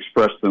who have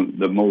expressed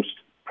the most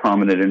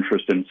prominent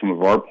interest in some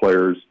of our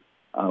players.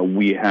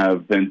 We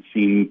have then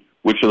seen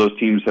which of those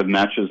teams have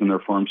matches in their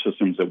farm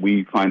systems that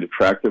we find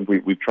attractive.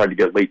 We've tried to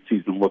get late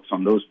season looks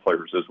on those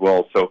players as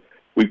well. So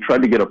we've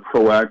tried to get a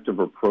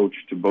proactive approach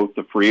to both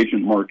the free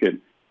agent market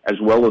as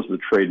well as the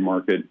trade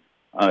market,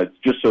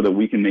 just so that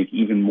we can make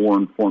even more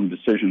informed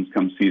decisions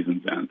come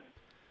season's end.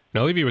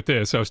 Now, I'll leave you with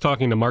this. I was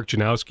talking to Mark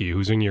Janowski,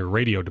 who's in your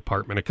radio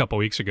department, a couple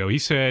weeks ago. He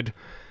said,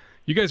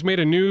 you guys made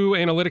a new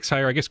analytics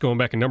hire, I guess going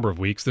back a number of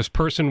weeks. This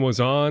person was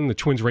on the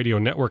Twins radio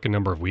network a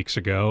number of weeks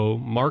ago.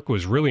 Mark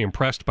was really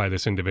impressed by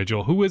this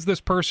individual. Who is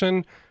this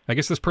person? I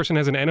guess this person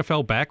has an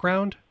NFL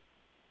background?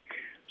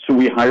 So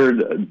we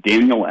hired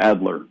Daniel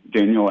Adler.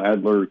 Daniel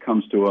Adler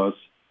comes to us.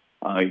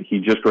 He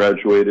just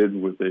graduated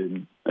with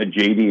a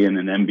JD and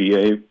an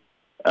MBA.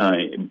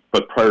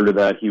 But prior to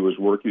that, he was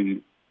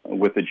working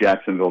with the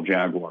Jacksonville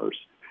Jaguars.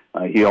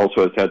 He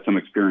also has had some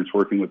experience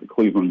working with the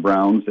Cleveland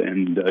Browns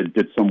and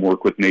did some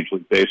work with Major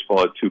League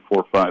Baseball at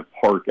 245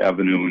 Park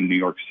Avenue in New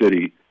York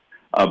City.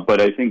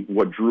 But I think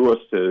what drew us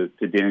to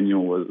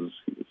Daniel was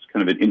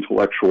kind of an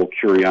intellectual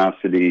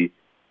curiosity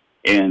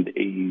and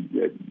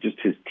just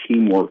his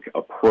teamwork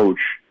approach.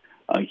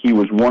 He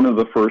was one of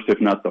the first,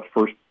 if not the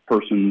first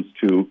persons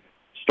to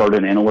start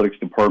an analytics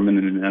department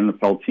in an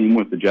NFL team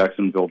with the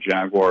Jacksonville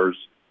Jaguars.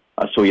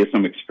 So he has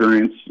some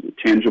experience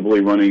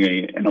tangibly running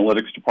an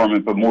analytics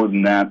department, but more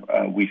than that,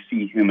 we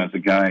see him as a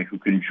guy who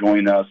can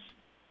join us,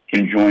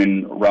 can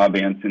join Rob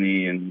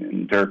Anthony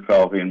and Derek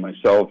Falvey and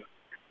myself,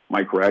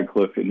 Mike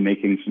Radcliffe, in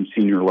making some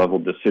senior level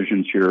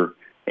decisions here.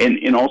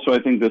 And also,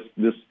 I think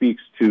this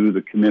speaks to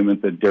the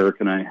commitment that Derek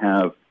and I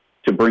have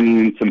to bringing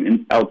in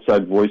some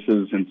outside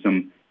voices and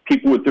some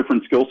people with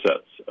different skill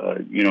sets.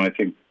 I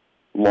think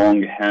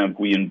long have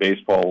we in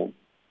baseball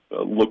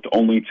looked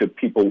only to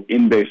people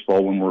in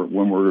baseball when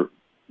we're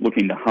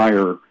looking to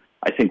hire.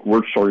 I think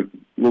we're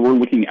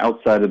looking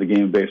outside of the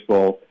game of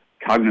baseball,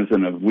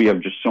 cognizant of we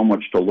have just so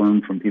much to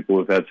learn from people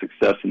who've had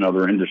success in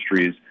other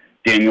industries.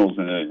 Daniel's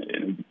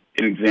an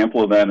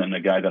example of that, and a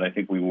guy that I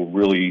think we will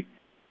really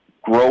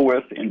grow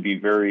with and be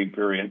very,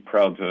 very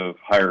proud to have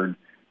hired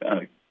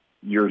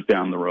years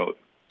down the road.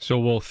 So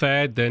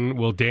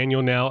will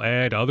Daniel now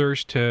add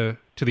others to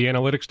the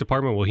analytics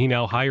department? Will he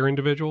now hire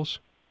individuals?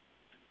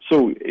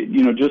 So,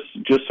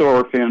 just so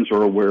our fans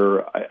are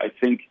aware, I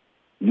think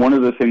one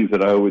of the things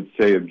that I would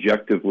say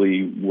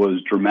objectively was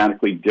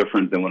dramatically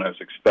different than what I was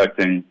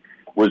expecting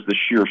was the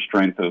sheer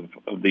strength of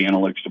the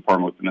analytics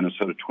department with the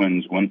Minnesota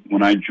Twins.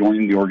 When I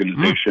joined the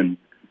organization,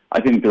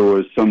 I think there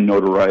was some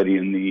notoriety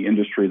in the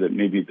industry that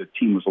maybe the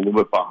team was a little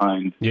bit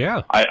behind.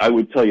 Yeah. I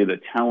would tell you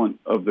the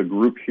talent of the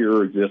group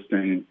here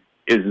existing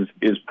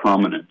is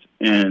prominent,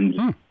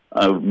 and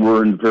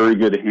we're in very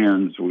good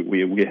hands.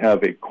 We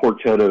have a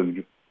quartet of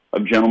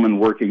gentlemen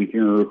working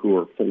here who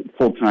are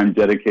full-time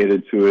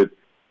dedicated to it,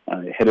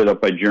 headed up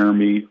by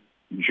Jeremy,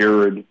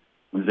 Jared,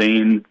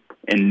 Zane,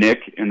 and Nick,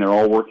 and they're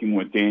all working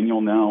with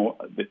Daniel now.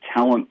 The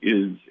talent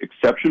is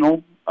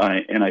exceptional,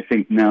 and I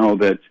think now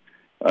that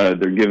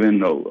they're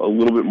given a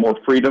little bit more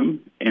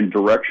freedom and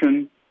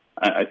direction,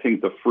 I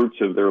think the fruits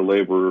of their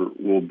labor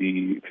will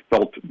be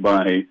felt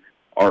by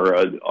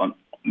our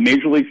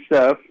major league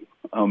staff,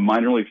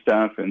 minor league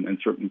staff, and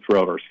certainly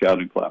throughout our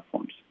scouting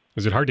platforms.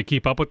 Is it hard to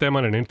keep up with them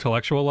on an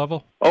intellectual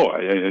level? Oh,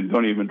 I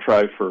don't even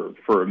try for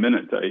a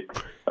minute.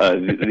 I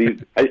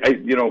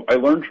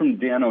learned from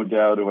Dan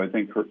O'Dowd, who I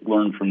think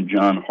learned from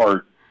John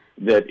Hart,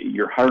 that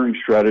your hiring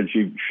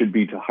strategy should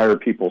be to hire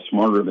people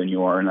smarter than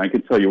you are. And I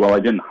could tell you, while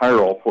I didn't hire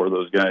all four of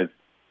those guys,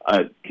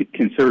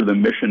 consider the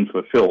mission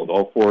fulfilled.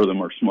 All four of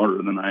them are smarter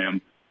than I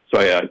am.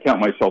 So I count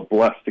myself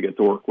blessed to get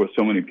to work with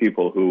so many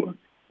people who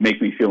make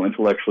me feel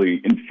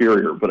intellectually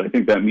inferior. But I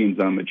think that means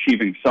I'm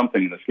achieving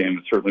something in this game.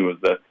 It certainly was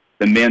the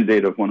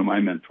mandate of one of my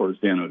mentors,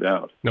 Dan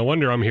O'Dowd. No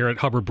wonder I'm here at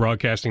Hubbard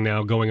Broadcasting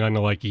now, going on to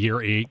like year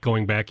 8,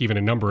 going back even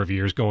a number of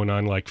years, going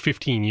on like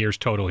 15 years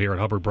total here at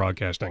Hubbard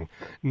Broadcasting.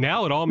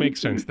 Now it all makes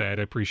sense, Thad.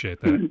 I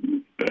appreciate that.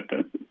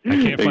 I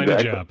can't find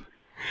a job.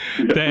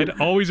 Thad,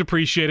 always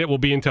appreciate it. We'll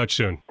be in touch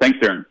soon. Thanks,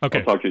 Darren. Okay.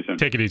 I'll talk to you soon.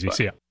 Take it easy. Bye.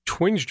 See ya.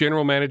 Twins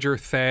general manager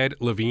Thad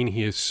Levine.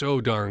 He is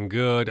so darn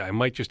good. I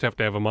might just have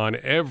to have him on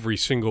every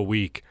single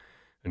week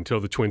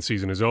until the Twins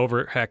season is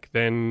over. Heck,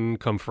 then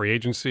come free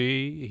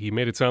agency, he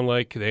made it sound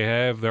like they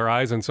have their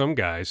eyes on some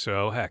guys.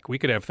 So, heck, we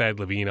could have Thad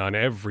Levine on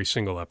every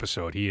single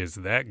episode. He is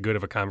that good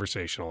of a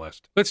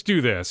conversationalist. Let's do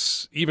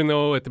this. Even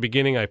though at the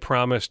beginning I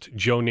promised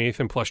Joe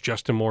Nathan plus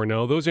Justin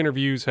Morneau, those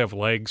interviews have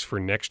legs for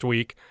next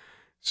week.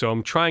 So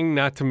I'm trying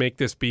not to make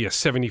this be a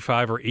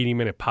 75 or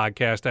 80-minute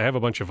podcast. I have a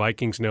bunch of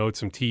Vikings notes,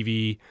 some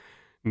TV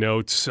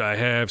notes. I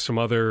have some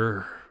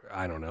other,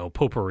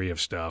 potpourri of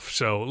stuff.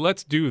 So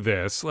let's do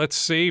this. Let's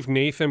save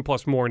Nathan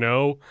plus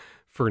Morneau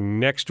for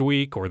next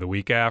week or the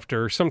week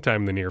after,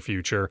 sometime in the near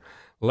future.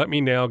 Let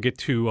me now get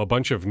to a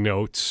bunch of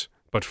notes.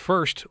 But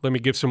first, let me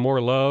give some more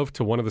love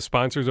to one of the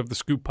sponsors of the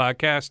Scoop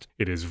Podcast.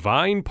 It is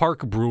Vine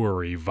Park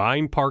Brewery,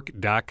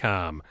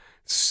 vinepark.com.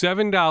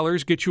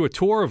 $7 gets you a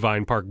tour of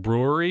Vine Park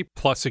Brewery,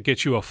 plus it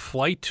gets you a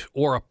flight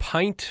or a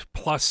pint,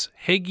 plus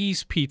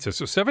Haggie's Pizza.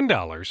 So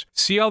 $7.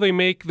 See how they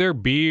make their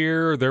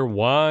beer, their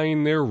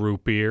wine, their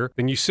root beer.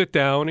 Then you sit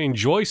down,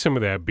 enjoy some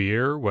of that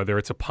beer, whether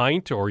it's a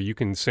pint or you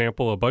can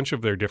sample a bunch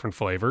of their different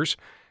flavors.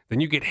 Then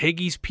you get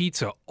Haggie's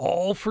Pizza,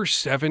 all for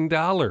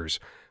 $7.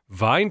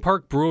 Vine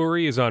Park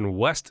Brewery is on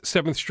West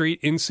 7th Street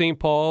in St.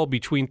 Paul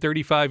between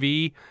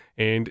 35E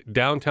and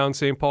downtown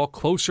St. Paul,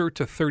 closer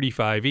to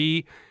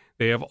 35E.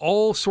 They have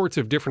all sorts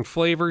of different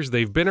flavors.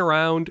 They've been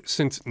around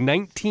since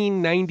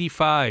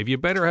 1995. You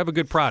better have a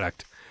good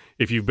product.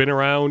 If you've been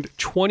around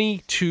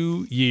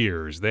 22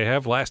 years, they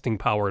have lasting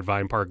power at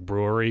Vine Park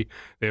Brewery.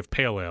 They have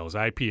pale ales,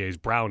 IPAs,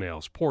 brown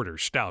ales,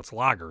 porters, stouts,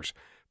 lagers,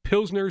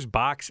 pilsners,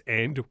 bocks,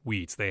 and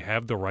wheats. They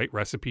have the right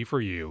recipe for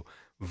you.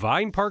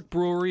 Vine Park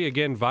Brewery,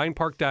 again,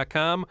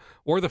 vinepark.com,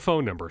 or the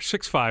phone number,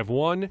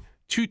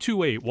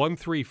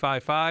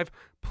 651-228-1355.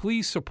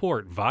 Please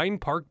support Vine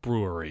Park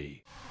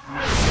Brewery.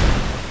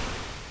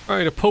 All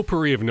right, a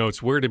potpourri of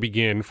notes. Where to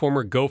begin?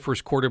 Former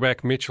Gophers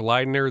quarterback Mitch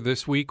Leidner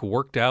this week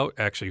worked out,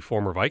 actually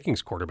former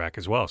Vikings quarterback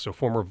as well. So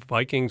former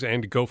Vikings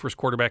and Gophers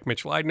quarterback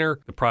Mitch Leidner,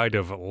 the pride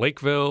of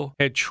Lakeville,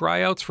 had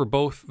tryouts for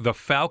both the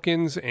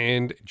Falcons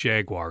and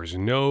Jaguars.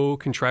 No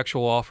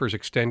contractual offers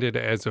extended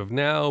as of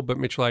now, but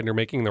Mitch Leidner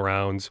making the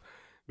rounds.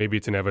 Maybe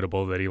it's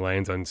inevitable that he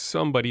lands on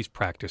somebody's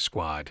practice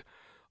squad.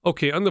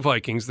 Okay, on the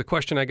Vikings, the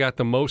question I got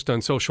the most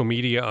on social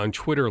media on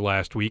Twitter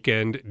last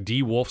weekend,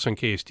 D. Wolfs on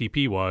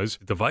KSTP, was,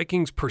 the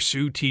Vikings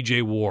pursue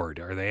TJ Ward.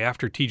 Are they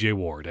after TJ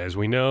Ward? As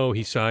we know,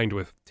 he signed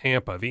with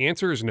Tampa. The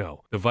answer is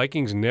no. The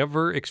Vikings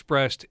never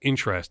expressed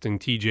interest in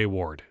TJ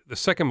Ward. The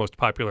second most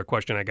popular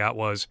question I got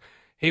was,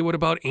 hey, what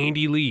about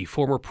Andy Lee,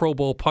 former Pro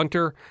Bowl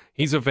punter?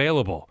 He's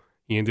available.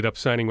 He ended up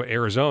signing with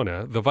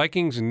Arizona. The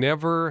Vikings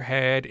never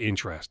had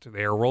interest.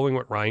 They are rolling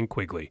with Ryan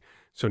Quigley.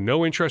 So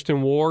no interest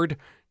in Ward.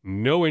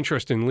 No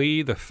interest in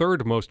Lee. The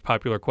third most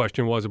popular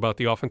question was about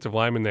the offensive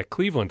lineman that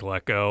Cleveland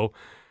let go.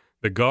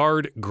 The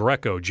guard,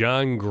 Greco,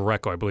 John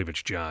Greco, I believe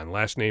it's John.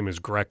 Last name is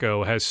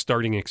Greco, has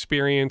starting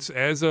experience.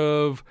 As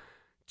of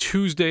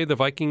Tuesday, the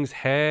Vikings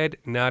had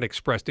not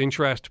expressed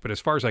interest, but as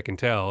far as I can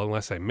tell,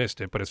 unless I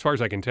missed it, but as far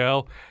as I can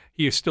tell,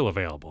 he is still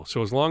available.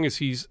 So as long as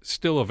he's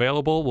still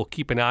available, we'll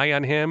keep an eye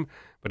on him.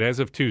 But as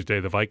of Tuesday,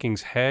 the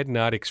Vikings had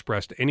not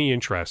expressed any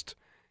interest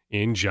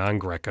in John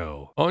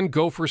Greco. On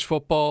Gophers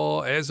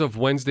football, as of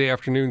Wednesday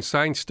afternoon,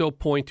 signs still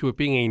point to it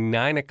being a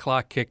 9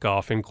 o'clock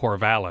kickoff in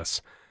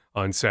Corvallis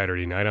on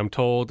Saturday night. I'm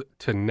told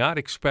to not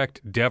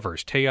expect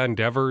Devers. Tayon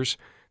Devers,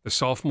 the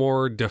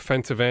sophomore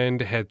defensive end,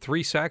 had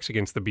 3 sacks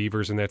against the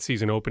Beavers in that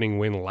season opening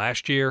win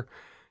last year.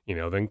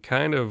 Then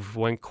kind of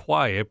went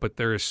quiet, but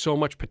there is so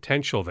much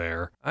potential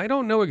there. I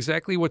don't know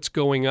exactly what's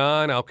going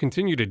on. I'll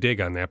continue to dig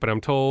on that, but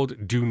I'm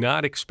told do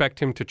not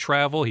expect him to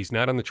travel. He's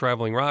not on the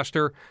traveling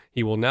roster.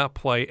 He will not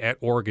play at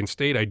Oregon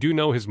State. I do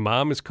know his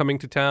mom is coming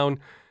to town.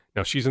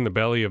 Now, she's in the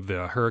belly of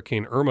the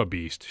Hurricane Irma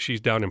beast.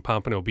 She's down in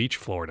Pompano Beach,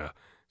 Florida.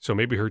 So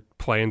maybe her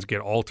plans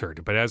get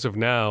altered. But as of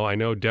now, I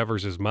know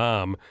Devers'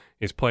 mom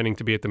is planning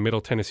to be at the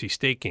Middle Tennessee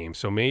State game.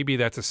 So maybe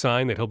that's a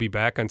sign that he'll be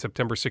back on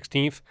September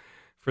 16th.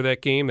 For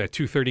that game, that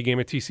 2:30 game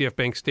at TCF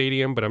Bank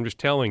Stadium, but I'm just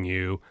telling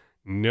you,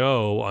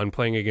 no on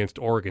playing against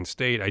Oregon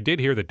State. I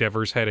did hear that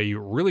Devers had a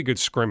really good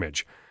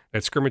scrimmage.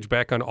 That scrimmage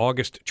back on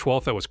August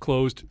 12th that was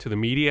closed to the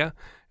media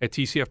at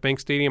TCF Bank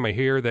Stadium, I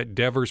hear that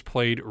Devers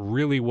played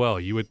really well.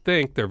 You would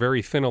think they're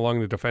very thin along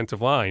the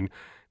defensive line,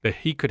 that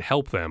he could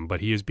help them, but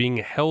he is being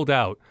held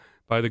out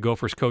by the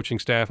Gophers coaching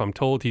staff. I'm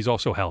told he's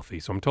also healthy.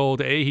 So I'm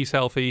told, A, he's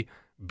healthy,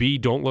 B,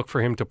 don't look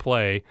for him to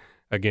play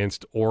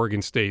against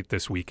Oregon State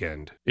this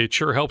weekend. It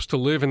sure helps to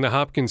live in the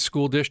Hopkins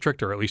School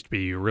District, or at least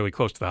be really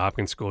close to the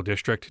Hopkins School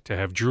District, to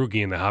have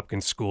Drugi in the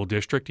Hopkins School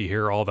District. You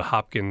hear all the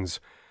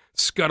Hopkins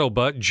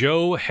scuttlebutt.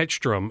 Joe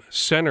Hedstrom,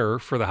 center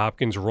for the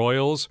Hopkins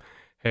Royals,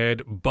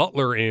 had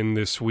Butler in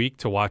this week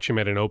to watch him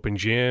at an open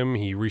gym.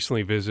 He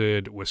recently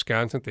visited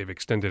Wisconsin. They've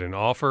extended an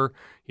offer.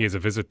 He has a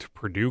visit to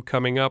Purdue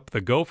coming up. The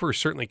Gophers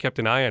certainly kept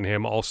an eye on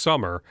him all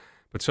summer,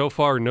 but so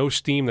far, no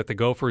steam that the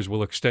Gophers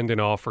will extend an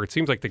offer. It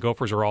seems like the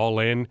Gophers are all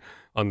in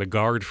on the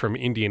guard from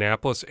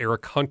Indianapolis,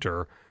 Eric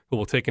Hunter, who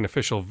will take an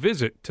official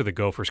visit to the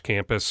Gophers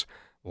campus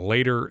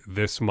later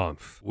this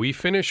month. We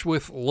finish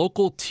with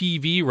local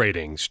TV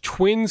ratings.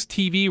 Twins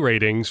TV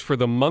ratings for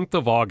the month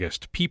of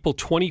August. People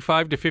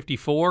 25 to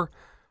 54,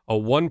 a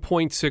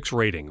 1.6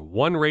 rating.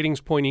 1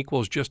 ratings point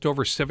equals just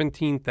over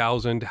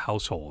 17,000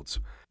 households.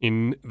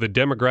 In the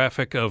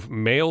demographic of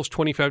males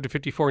 25 to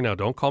 54, now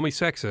don't call me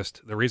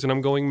sexist. The reason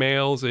I'm going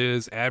males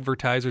is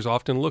advertisers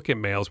often look at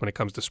males when it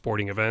comes to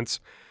sporting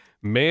events.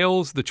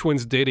 Males, the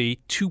Twins did a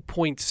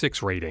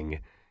 2.6 rating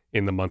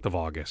in the month of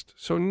August.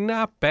 So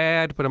not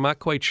bad, but I'm not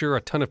quite sure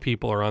a ton of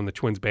people are on the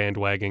Twins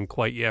bandwagon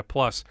quite yet.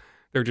 Plus,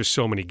 there are just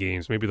so many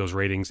games. Maybe those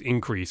ratings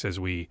increase as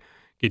we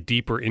get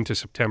deeper into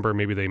September.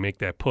 Maybe they make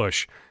that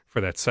push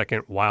for that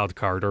second wild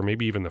card or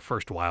maybe even the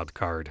first wild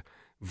card.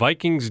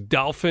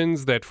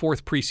 Vikings-Dolphins, that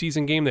fourth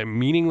preseason game, that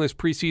meaningless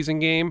preseason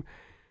game.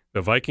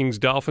 The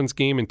Vikings-Dolphins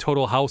game in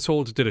total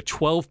households did a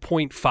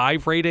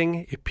 12.5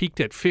 rating. It peaked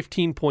at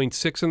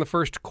 15.6 in the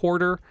first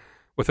quarter.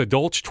 With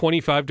adults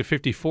 25 to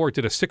 54, it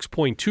did a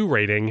 6.2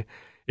 rating.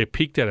 It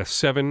peaked at a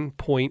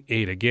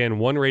 7.8. Again,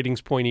 one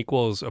ratings point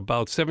equals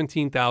about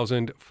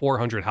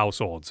 17,400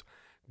 households.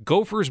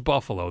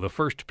 Gophers-Buffalo, the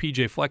first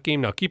PJ Fleck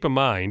game. Now, keep in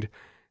mind,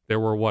 there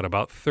were,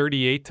 about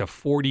 38 to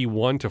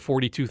 41 to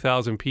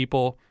 42,000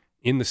 people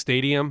in the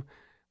stadium.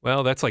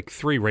 Well, that's like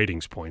 3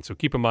 ratings points. So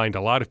keep in mind,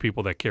 a lot of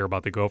people that care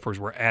about the Gophers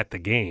were at the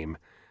game.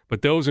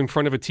 But those in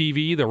front of a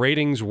TV, the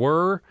ratings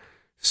were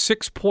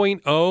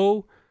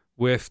 6.0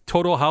 with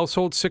total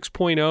household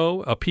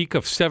 6.0, a peak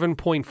of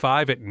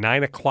 7.5 at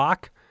 9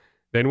 o'clock.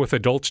 Then with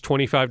adults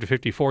 25 to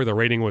 54, the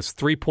rating was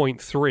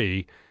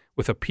 3.3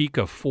 with a peak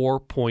of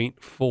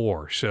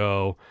 4.4.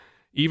 So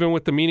even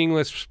with the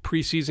meaningless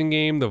preseason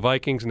game, the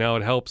Vikings, now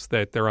it helps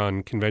that they're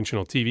on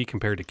conventional TV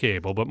compared to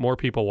cable, but more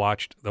people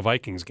watched the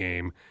Vikings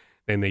game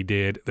than they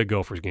did the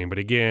Gophers game. But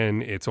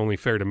again, it's only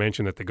fair to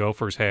mention that the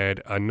Gophers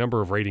had a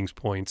number of ratings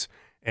points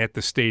at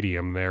the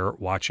stadium there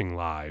watching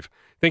live.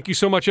 Thank you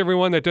so much,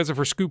 everyone. That does it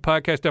for Scoop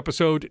Podcast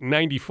episode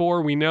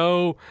 94. We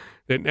know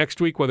that next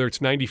week, whether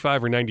it's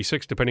 95 or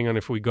 96, depending on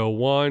if we go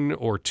 1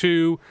 or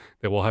 2,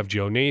 that we'll have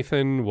Joe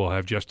Nathan, we'll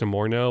have Justin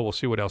Morneau. We'll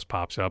see what else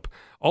pops up.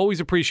 Always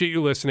appreciate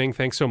you listening.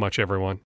 Thanks so much, everyone.